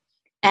layer.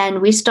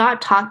 And we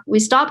stop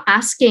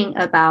asking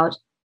about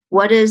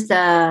what is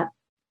the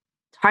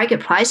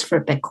target price for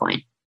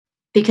Bitcoin,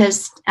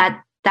 because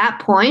at that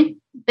point,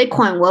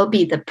 Bitcoin will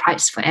be the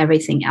price for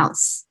everything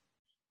else.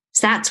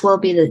 Sats will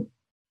be the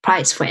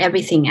price for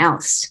everything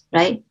else,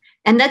 right?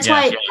 And that's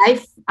why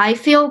I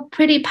feel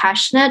pretty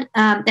passionate,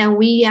 and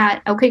we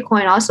at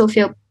OKCoin also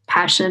feel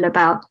passionate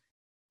about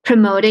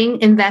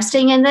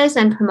investing in this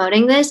and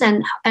promoting this,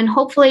 and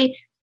hopefully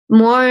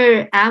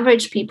more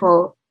average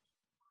people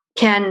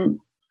can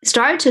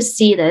start to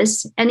see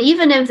this. And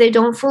even if they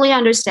don't fully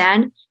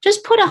understand,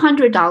 just put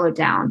 $100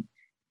 down,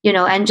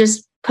 and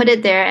just put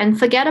it there and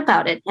forget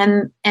about it.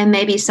 And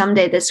maybe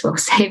someday this will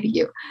save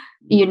you.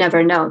 You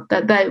never know.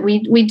 But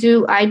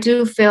I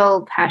do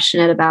feel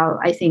passionate about,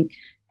 I think,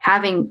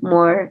 having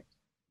more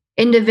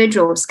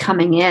individuals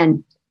coming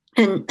in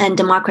and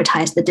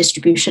democratize the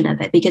distribution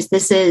of it, because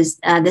this is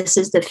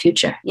the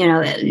future.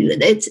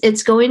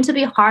 It's going to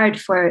be hard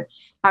for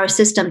our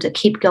system to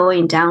keep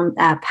going down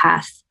that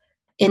path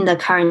in the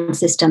current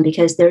system,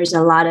 because there's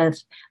a lot of,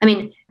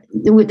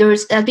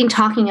 I've been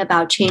talking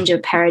about change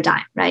of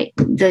paradigm, right?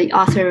 The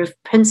author of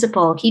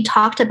Principle, he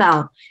talked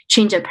about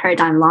change of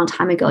paradigm a long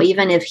time ago,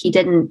 even if he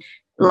didn't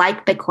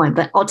like Bitcoin,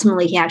 but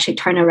ultimately he actually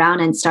turned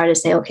around and started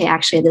to say, okay,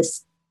 actually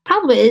this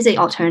probably is an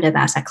alternative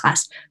asset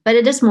class, but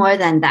it is more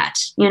than that.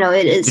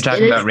 It is. You're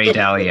talking about Ray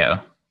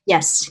Dalio.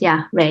 Yes.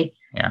 Yeah. Ray.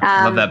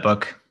 Yeah. Love that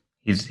book.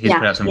 He's put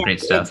out some great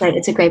stuff.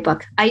 It's a great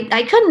book.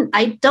 I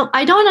don't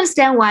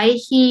understand why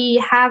he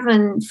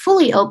haven't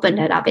fully opened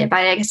it up yet, but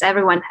I guess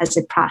everyone has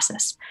a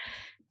process.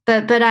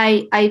 But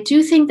I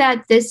do think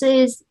that this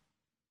is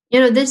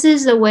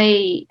a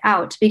way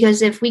out,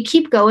 because if we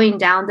keep going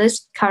down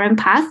this current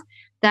path,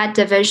 that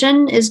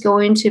division is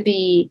going to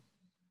be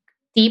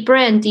deeper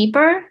and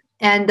deeper.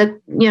 And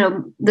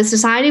the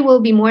society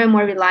will be more and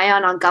more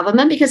reliant on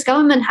government, because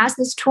government has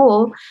this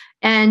tool,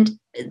 and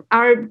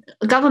our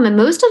government,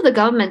 most of the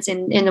governments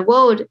in the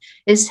world,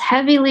 is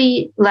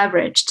heavily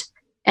leveraged.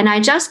 And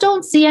I just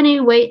don't see any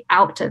way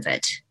out of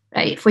it,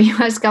 right? For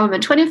US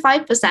government,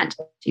 25%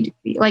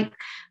 GDP. Like,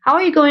 how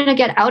are you going to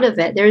get out of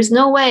it? There is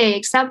no way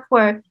except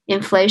for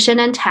inflation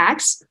and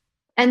tax.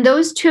 And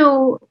those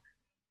two,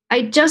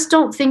 I just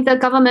don't think the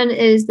government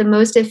is the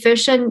most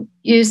efficient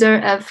user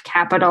of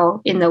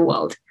capital in the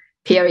world,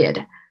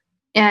 period.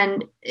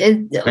 And I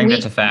think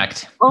that's a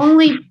fact.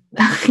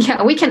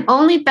 We can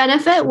only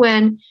benefit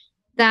when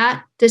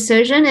that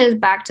decision is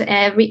back to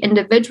every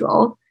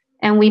individual,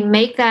 and we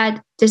make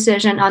that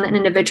decision on an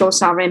individual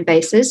sovereign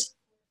basis,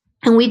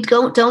 and we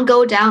don't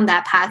go down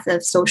that path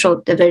of social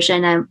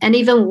division and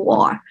even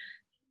war.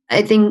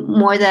 I think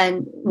more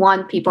than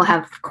one people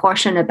have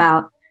cautioned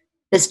about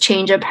this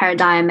change of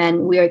paradigm,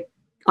 and we're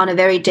on a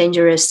very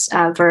dangerous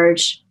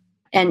verge,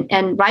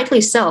 and rightly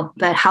so.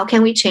 But how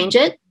can we change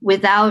it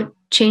without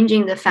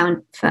changing the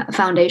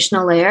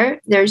foundational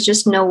layer? There's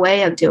just no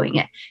way of doing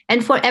it.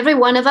 And for every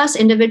one of us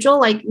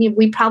individual, like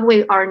we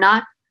probably we're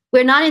not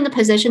in the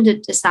position to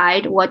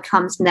decide what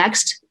comes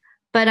next.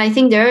 But I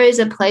think there is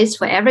a place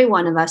for every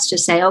one of us to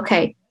say,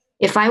 okay,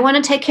 if I want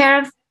to take care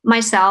of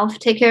myself,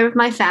 take care of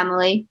my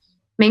family,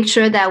 make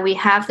sure that we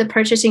have the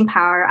purchasing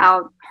power,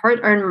 our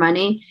hard-earned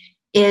money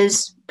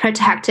is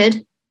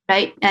protected,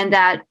 right? And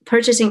that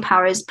purchasing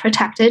power is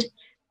protected.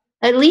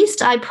 At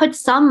least I put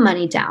some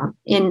money down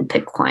in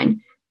Bitcoin,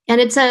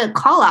 and it's a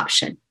call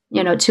option,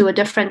 to a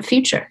different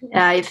future.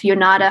 If you're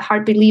not a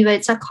hard believer,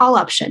 it's a call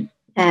option,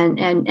 and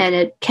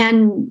it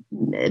can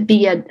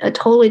be a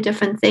totally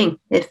different thing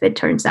if it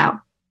turns out,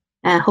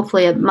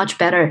 hopefully a much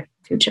better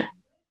future.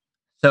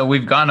 So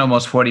we've gone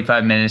almost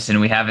 45 minutes and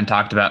we haven't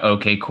talked about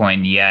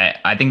OKCoin yet.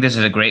 I think this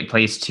is a great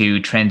place to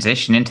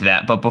transition into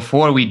that. But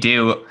before we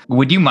do,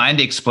 would you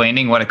mind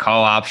explaining what a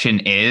call option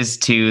is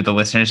to the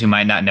listeners who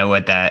might not know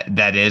what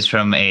that is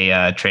from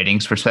a trading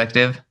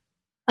perspective?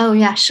 Oh,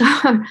 yeah,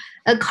 sure.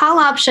 A call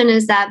option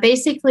is that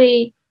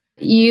basically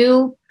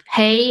you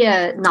pay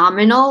a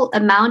nominal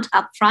amount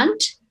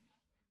upfront,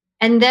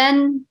 and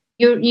then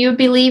you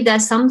believe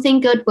that something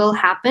good will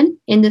happen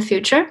in the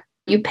future.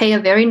 You pay a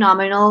very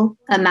nominal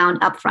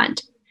amount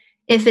upfront.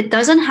 If it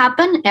doesn't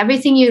happen,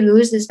 everything you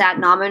lose is that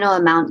nominal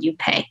amount you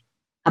pay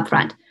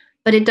upfront.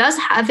 But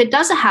if it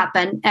does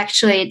happen,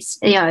 actually, it's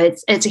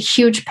a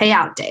huge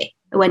payout day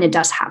when it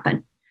does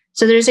happen.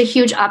 So there's a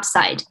huge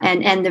upside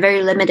and the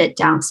very limited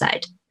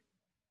downside.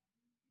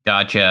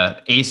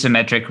 Gotcha.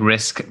 Asymmetric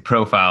risk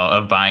profile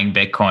of buying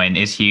Bitcoin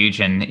is huge,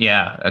 and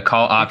a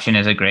call option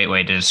is a great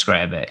way to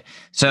describe it.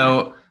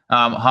 So.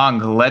 Hong,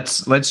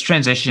 let's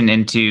transition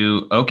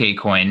into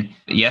OKCoin.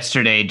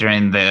 Yesterday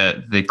during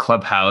the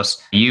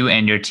clubhouse, you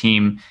and your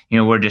team,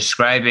 were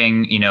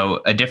describing,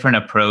 a different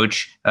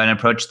approach, an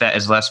approach that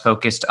is less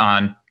focused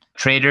on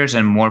traders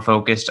and more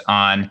focused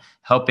on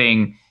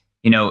helping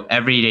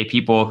everyday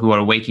people who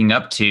are waking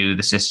up to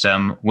the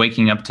system,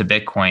 waking up to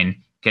Bitcoin,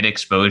 get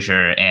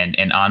exposure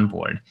and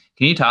onboard.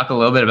 Can you talk a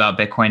little bit about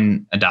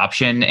Bitcoin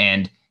adoption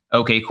and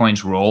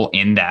OKCoin's role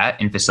in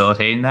that, in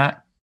facilitating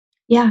that?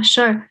 Yeah,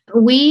 sure.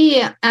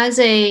 We, as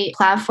a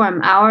platform,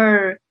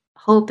 our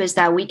hope is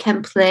that we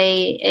can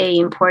play an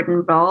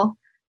important role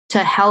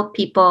to help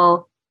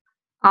people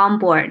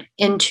onboard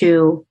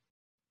into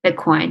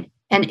Bitcoin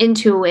and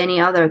into any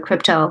other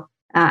crypto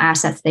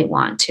assets they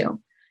want to.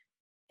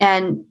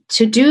 And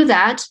to do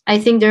that, I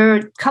think there are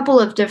a couple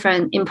of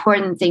different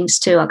important things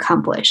to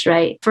accomplish,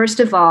 right? First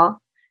of all,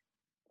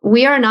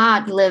 we are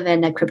not live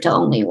in a crypto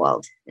only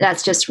world.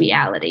 That's just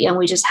reality. And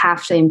we just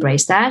have to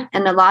embrace that.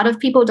 And a lot of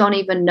people don't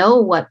even know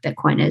what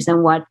Bitcoin is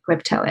and what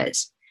crypto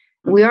is.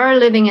 We are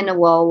living in a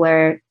world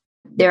where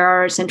there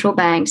are central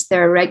banks,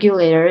 there are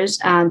regulators,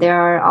 there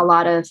are a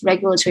lot of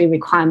regulatory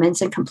requirements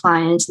and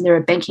compliance, and there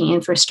are banking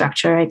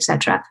infrastructure, et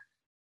cetera.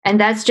 And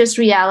that's just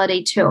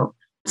reality too.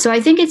 So I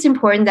think it's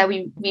important that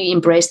we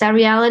embrace that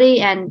reality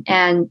and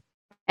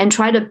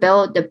try to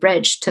build the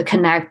bridge to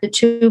connect the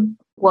two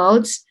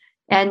worlds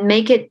and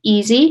make it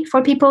easy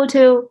for people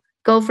to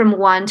go from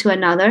one to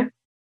another.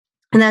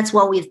 And that's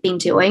what we've been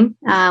doing.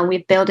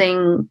 We're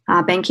building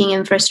banking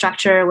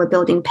infrastructure, we're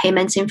building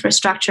payments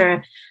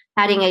infrastructure,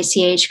 adding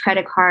ACH,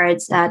 credit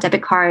cards,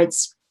 debit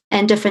cards,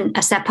 and different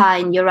SEPA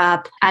in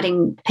Europe,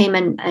 adding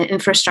payment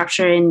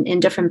infrastructure in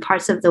different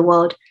parts of the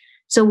world.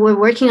 So we're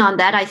working on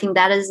that. I think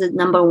that is the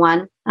number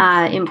one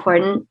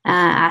important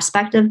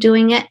aspect of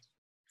doing it.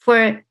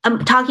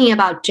 I'm talking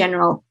about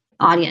general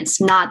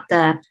audience, not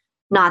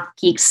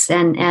geeks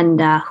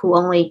and who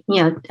only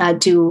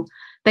do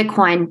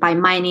Bitcoin by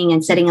mining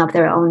and setting up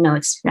their own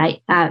nodes,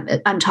 right?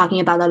 I'm talking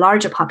about the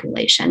larger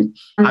population.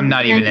 I'm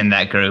not even in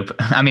that group.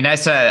 I mean, I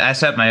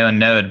set up my own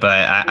node,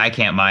 but I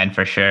can't mine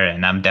for sure,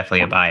 and I'm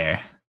definitely a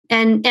buyer.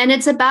 And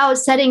it's about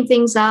setting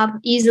things up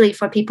easily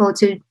for people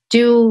to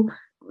do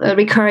a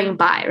recurring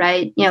buy,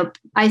 right?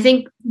 I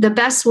think the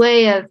best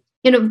way of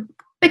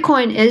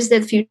Bitcoin is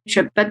the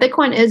future, but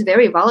Bitcoin is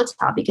very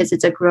volatile because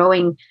it's a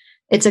growing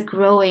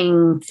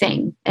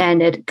thing,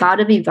 and it got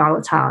to be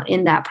volatile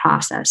in that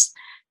process.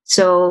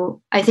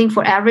 So I think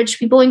for average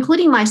people,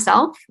 including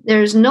myself,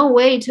 there's no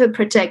way to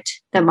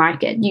predict the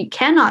market. You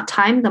cannot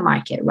time the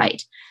market,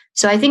 right?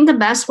 So I think the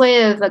best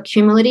way of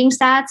accumulating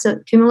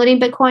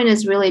Bitcoin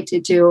is really to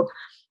do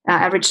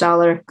average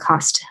dollar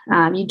cost.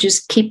 You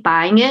just keep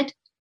buying it.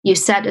 You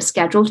set a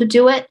schedule to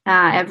do it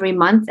every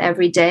month,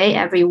 every day,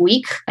 every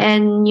week,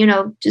 and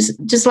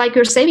just like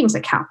your savings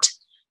account.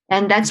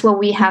 And that's what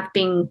we have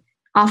been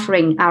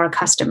offering our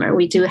customer.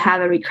 We do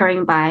have a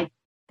recurring buy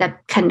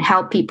that can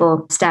help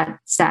people set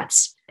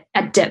sets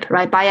at dip,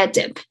 right? Buy a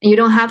dip. And you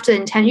don't have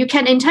to you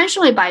can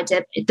intentionally buy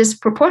dip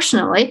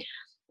disproportionately,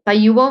 but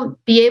you won't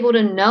be able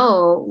to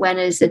know when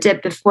is the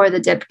dip before the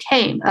dip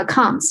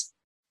comes.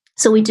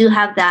 So we do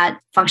have that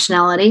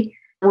functionality.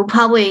 We'll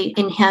probably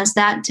enhance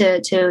that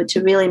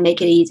to really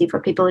make it easy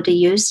for people to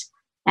use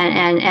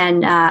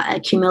and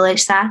accumulate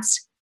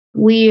sats.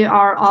 We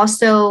are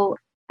also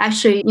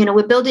actually,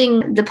 we're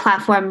building the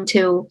platform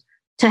to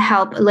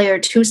help layer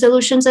 2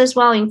 solutions as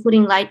well,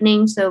 including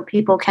Lightning, so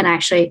people can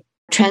actually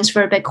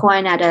transfer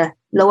Bitcoin at a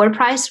lower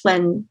price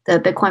when the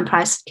Bitcoin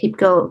price keep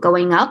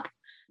going up.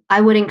 I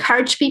would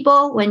encourage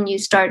people, when you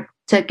start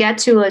to get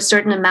to a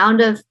certain amount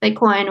of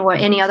Bitcoin or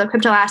any other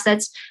crypto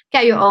assets,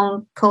 get your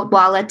own cold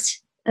wallet,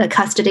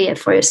 custody it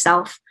for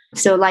yourself.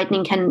 So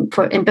Lightning in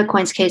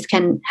Bitcoin's case,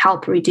 can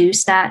help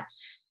reduce that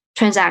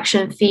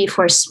transaction fee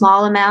for a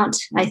small amount.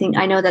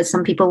 I know that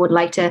some people would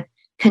like to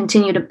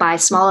continue to buy a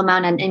small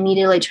amount and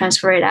immediately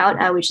transfer it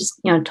out, which is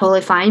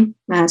totally fine.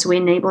 So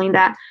we're enabling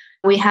that.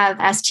 We have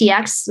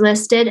STX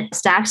listed,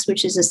 Stacks,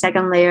 which is a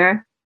second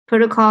layer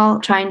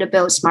protocol trying to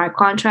build smart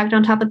contract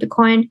on top of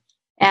Bitcoin.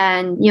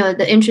 And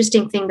the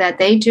interesting thing that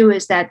they do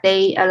is that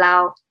they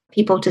allow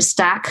people to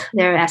stack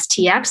their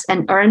STX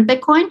and earn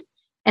Bitcoin.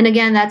 And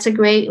again, that's a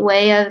great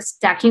way of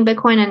stacking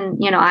Bitcoin.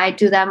 And I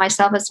do that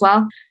myself as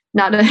well.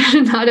 Not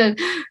to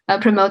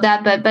promote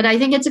that, but I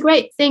think it's a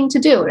great thing to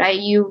do, right?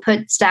 You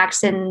put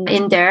stacks in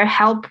there,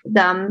 help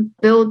them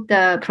build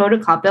the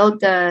protocol,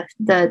 build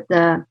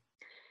the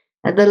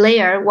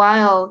layer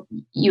while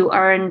you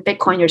earn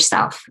Bitcoin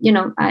yourself.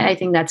 I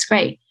think that's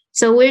great.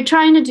 So we're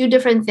trying to do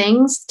different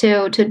things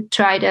to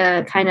try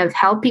to kind of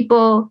help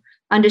people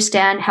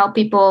understand, help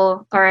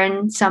people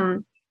earn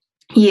some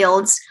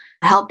yields,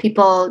 help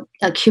people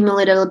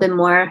accumulate a little bit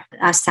more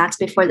sats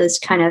before this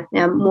kind of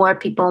more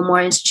people, more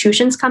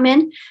institutions come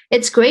in.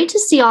 It's great to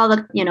see all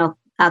the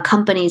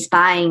companies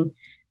buying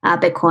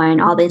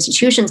Bitcoin, all the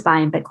institutions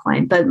buying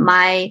Bitcoin. But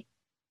my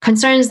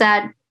concern is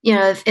that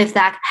if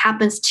that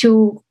happens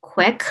too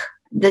quick,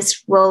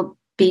 this will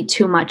be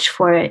too much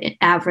for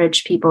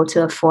average people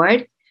to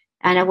afford.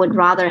 And I would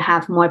rather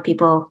have more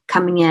people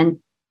coming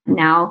in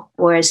now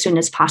or as soon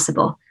as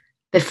possible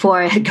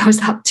before it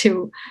goes up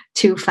too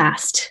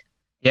fast.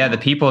 Yeah, the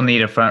people need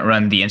to front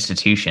run the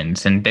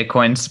institutions, and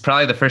Bitcoin's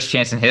probably the first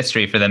chance in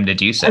history for them to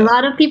do A so.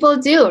 lot of people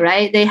do,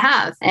 right? They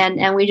have,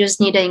 and we just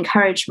need to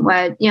encourage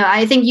what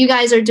I think you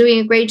guys are doing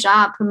a great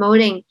job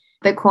promoting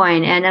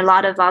Bitcoin, and a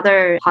lot of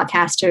other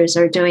podcasters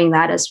are doing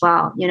that as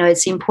well.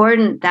 It's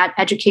important that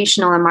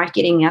educational and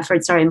marketing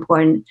efforts are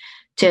important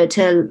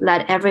to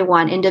let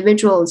everyone,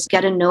 individuals,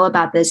 get to know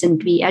about this and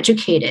be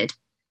educated.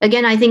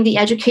 Again, I think the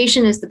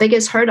education is the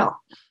biggest hurdle.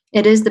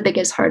 It is the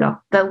biggest hurdle,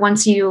 but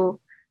once you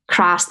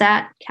cross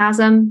that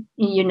chasm,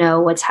 you know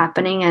what's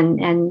happening,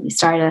 and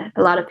a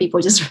lot of people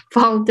just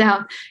fall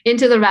down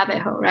into the rabbit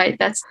hole, right?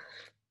 That's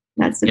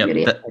the Yep.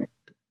 beauty of it.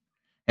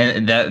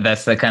 And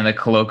that's the kind of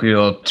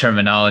colloquial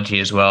terminology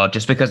as well,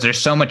 just because there's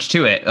so much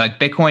to it. Like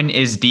Bitcoin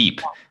is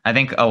deep. I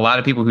think a lot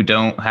of people who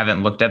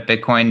haven't looked at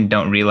Bitcoin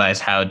don't realize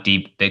how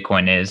deep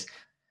Bitcoin is.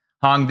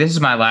 Hong, this is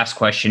my last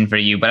question for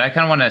you, but I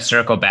kind of want to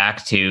circle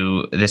back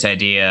to this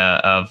idea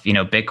of,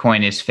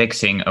 Bitcoin is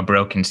fixing a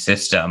broken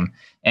system.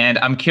 And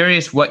I'm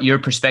curious what your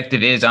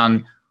perspective is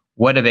on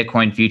what a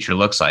Bitcoin future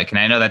looks like. And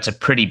I know that's a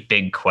pretty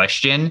big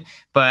question,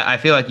 but I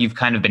feel like you've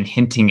kind of been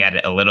hinting at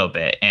it a little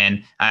bit.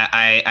 And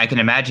I can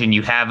imagine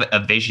you have a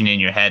vision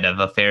in your head of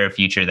a fairer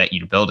future that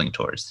you're building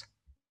towards.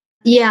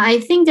 Yeah, I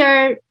think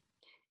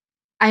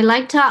I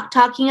like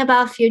talking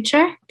about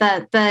future,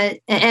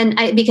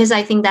 because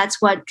I think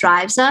that's what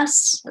drives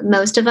us,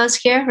 most of us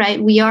here, right?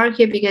 We are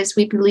here because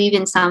we believe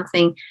in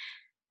something,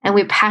 and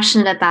we're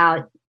passionate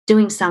about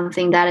doing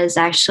something that is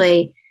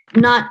actually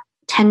not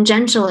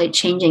tangentially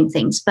changing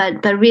things,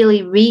 but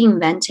really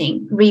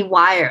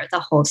rewire the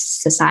whole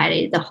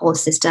society, the whole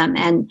system,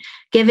 and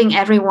giving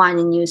everyone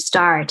a new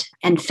start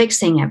and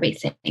fixing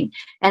everything.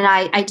 And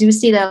I do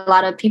see that a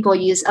lot of people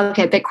use,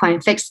 okay,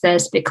 Bitcoin fix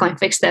this, Bitcoin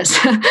fix this.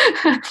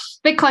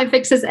 Bitcoin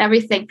fixes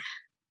everything.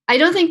 I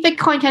don't think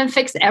Bitcoin can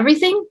fix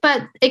everything,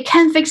 but it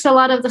can fix a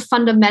lot of the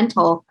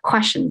fundamental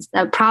questions,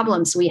 the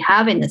problems we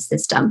have in the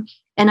system.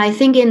 And I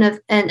think in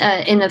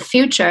the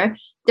future,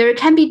 there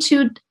can be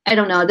two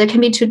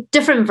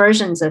different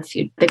versions of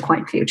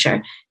Bitcoin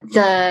future.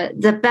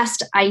 The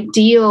best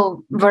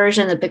ideal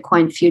version of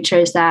Bitcoin future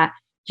is that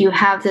you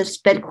have this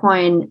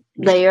Bitcoin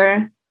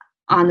layer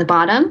on the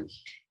bottom.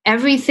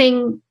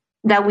 Everything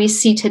that we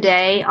see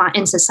today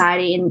in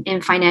society,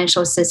 in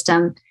financial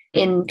system,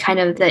 in kind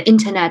of the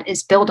internet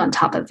is built on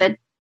top of it.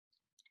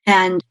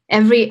 And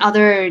every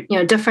other,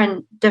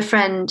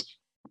 different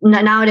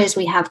nowadays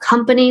we have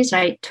companies,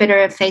 right?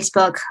 Twitter,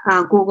 Facebook,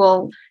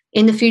 Google,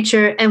 in the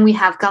future, and we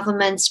have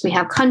governments, we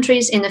have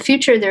countries. In the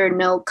future, there are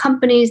no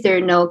companies, there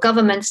are no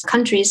governments,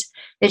 countries.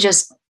 It's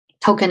just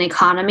token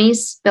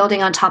economies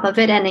building on top of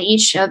it. And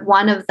each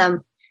one of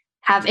them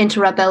have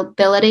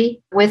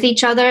interoperability with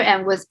each other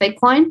and with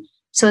Bitcoin,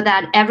 so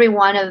that every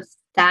one of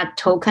that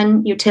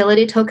token,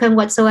 utility token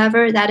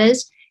whatsoever that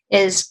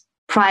is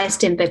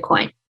priced in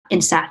Bitcoin, in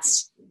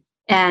sats.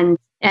 And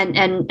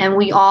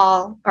we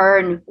all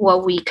earn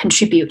what we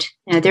contribute.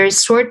 There is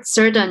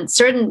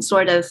certain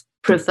sort of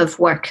proof of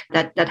work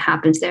that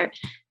happens there.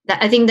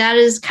 I think that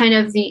is kind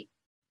of the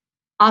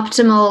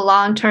optimal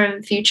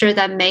long-term future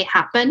that may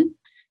happen,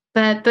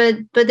 but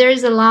there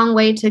is a long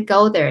way to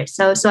go there.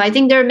 So I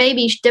think there may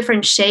be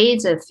different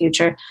shades of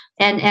future,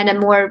 and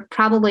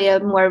probably a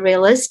more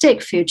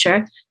realistic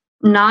future,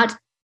 not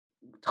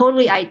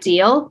totally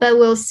ideal, but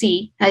we'll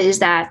see. Is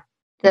that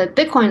the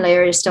Bitcoin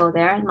layer is still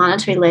there,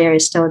 monetary layer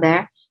is still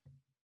there.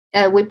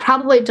 We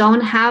probably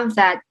don't have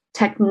that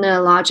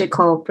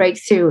technological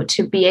breakthrough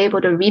to be able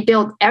to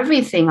rebuild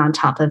everything on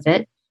top of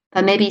it,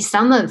 but maybe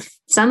some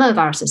of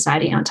our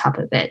society on top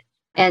of it,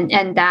 and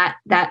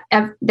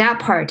that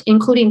part,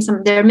 including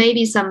there may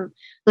be some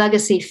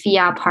legacy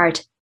fiat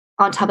part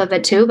on top of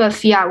it too, but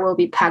fiat will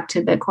be pegged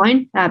to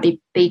Bitcoin,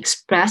 be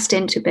expressed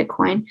into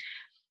Bitcoin,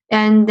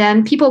 and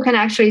then people can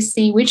actually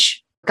see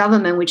which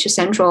government, which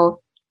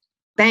central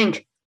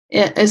bank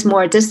is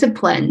more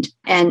disciplined,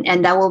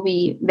 and that will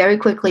be very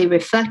quickly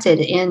reflected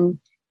in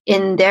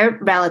their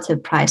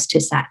relative price to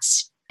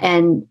sats.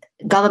 And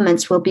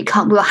governments will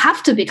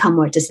have to become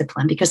more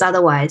disciplined, because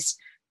otherwise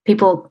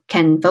people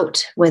can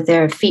vote with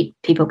their feet,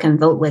 people can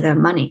vote with their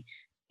money.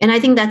 And I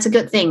think that's a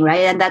good thing,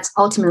 right? And that's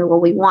ultimately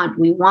what we want.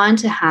 We want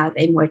to have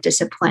a more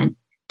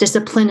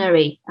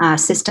disciplinary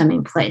system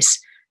in place,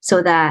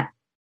 so that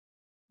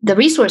the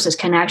resources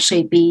can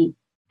actually be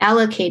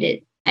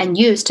allocated and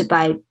used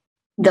by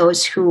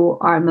those who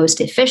are most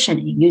efficient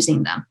in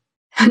using them,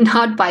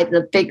 not by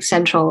the big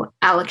central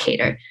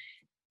allocator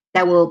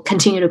that will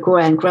continue to grow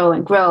and grow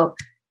and grow.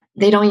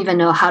 They don't even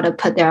know how to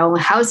put their own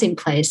house in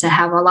place and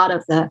have a lot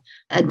of the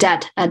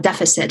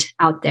deficit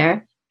out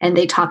there. And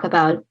they talk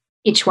about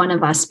each one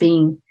of us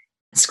being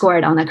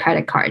scored on a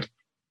credit card.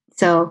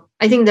 So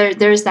I think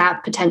there's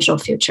that potential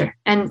future.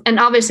 And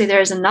obviously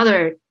there's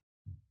another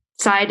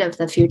side of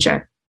the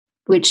future,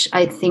 which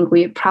I think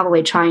we're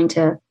probably trying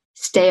to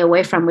stay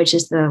away from, which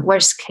is the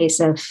worst case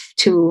of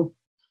two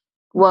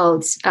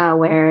worlds,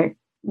 where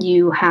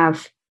you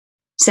have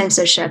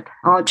censorship,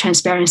 all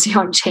transparency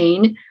on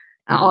chain,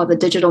 all the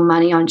digital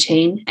money on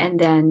chain, and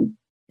then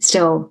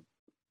still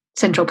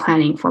central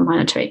planning for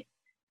monetary.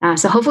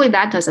 So hopefully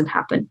that doesn't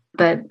happen,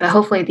 but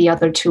hopefully the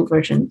other two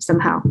versions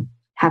somehow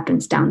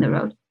happens down the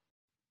road.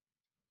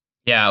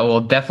 Yeah,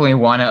 we'll definitely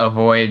want to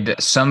avoid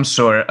some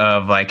sort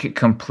of like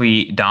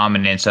complete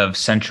dominance of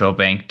central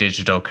bank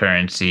digital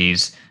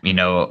currencies.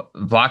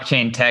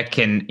 Blockchain tech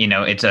can,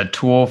 it's a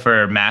tool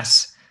for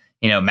mass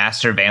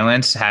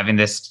surveillance, having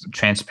this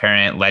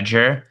transparent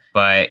ledger.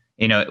 But,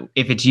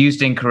 if it's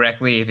used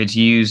incorrectly, if it's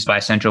used by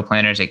central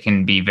planners, it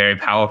can be very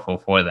powerful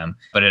for them.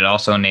 But it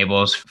also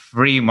enables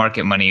free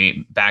market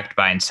money backed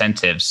by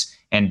incentives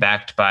and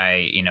backed by,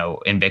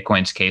 in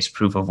Bitcoin's case,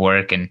 proof of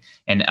work and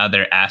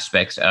other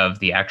aspects of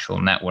the actual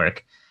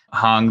network.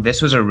 Hong,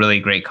 this was a really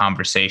great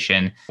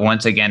conversation.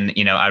 Once again,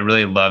 I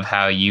really love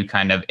how you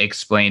kind of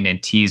explained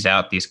and teased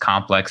out these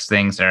complex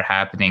things that are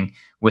happening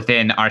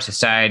within our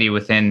society,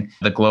 within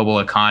the global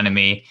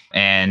economy.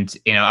 And,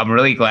 I'm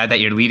really glad that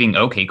you're leading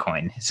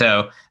OKCoin.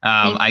 So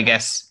I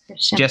guess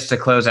just to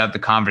close out the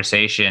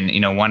conversation,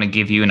 want to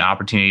give you an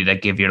opportunity to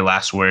give your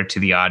last word to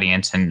the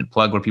audience and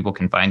plug where people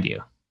can find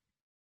you.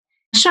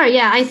 Sure.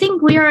 Yeah, I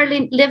think we are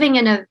living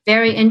in a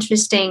very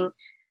interesting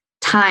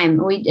time.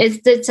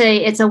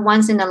 It's a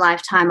once in a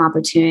lifetime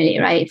opportunity,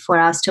 right, for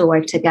us to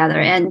work together.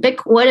 And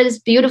what is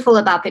beautiful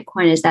about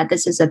Bitcoin is that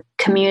this is a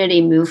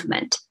community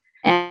movement,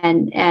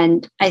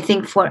 and I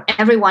think for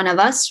every one of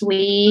us,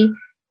 we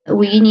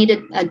need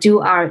to do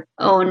our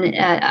own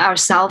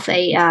ourselves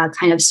a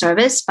kind of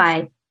service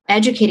by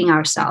educating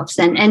ourselves,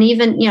 and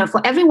even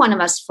for every one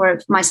of us, for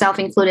myself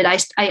included,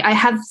 I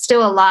have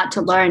still a lot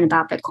to learn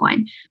about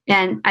Bitcoin,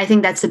 and I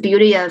think that's the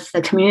beauty of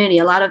the community.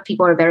 A lot of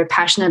people are very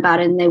passionate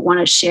about it, and they want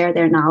to share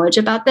their knowledge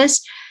about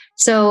this.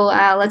 So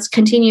let's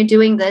continue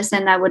doing this,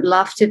 and I would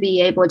love to be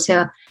able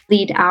to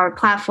lead our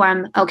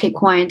platform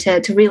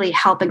OKCoin to really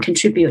help and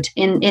contribute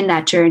in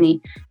that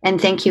journey. And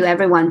thank you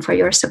everyone for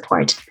your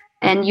support.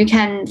 And you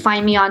can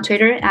find me on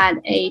Twitter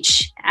at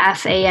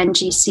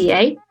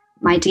HFANGCA.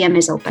 My DM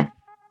is open.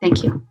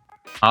 Thank you.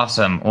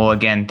 Awesome. Well,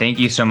 again, thank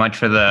you so much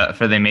for the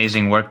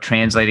amazing work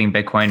translating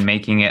Bitcoin,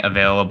 making it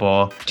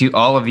available to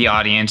all of the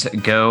audience.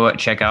 Go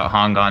check out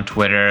Hong on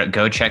Twitter.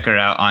 Go check her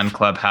out on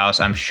Clubhouse.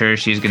 I'm sure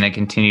she's going to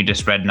continue to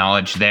spread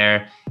knowledge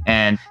there.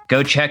 And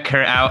go check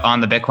her out on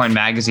the Bitcoin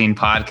Magazine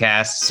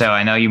podcast. So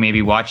I know you may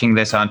be watching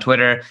this on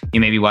Twitter. You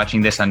may be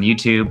watching this on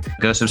YouTube.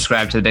 Go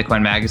subscribe to the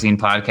Bitcoin Magazine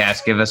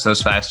podcast. Give us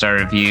those 5-star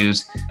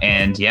reviews.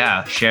 And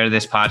yeah, share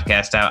this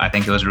podcast out. I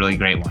think it was a really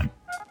great one.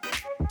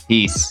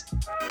 Peace.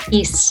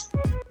 Peace.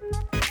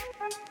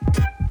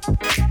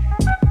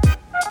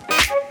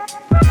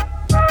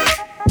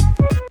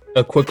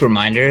 A quick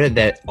reminder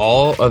that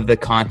all of the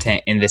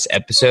content in this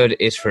episode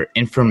is for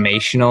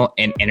informational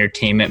and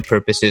entertainment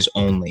purposes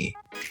only.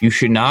 You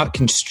should not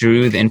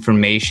construe the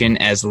information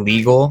as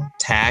legal,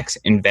 tax,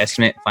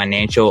 investment,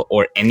 financial,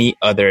 or any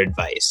other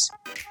advice.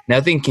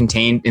 Nothing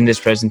contained in this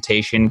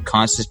presentation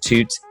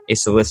constitutes a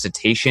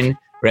solicitation,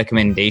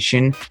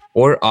 recommendation,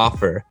 or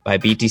offer by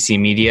BTC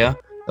Media,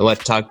 the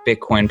Let's Talk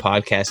Bitcoin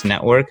podcast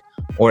network,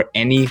 or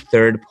any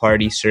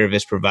third-party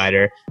service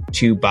provider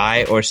to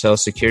buy or sell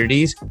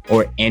securities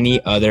or any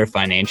other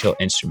financial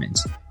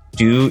instruments.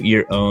 Do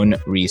your own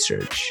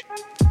research.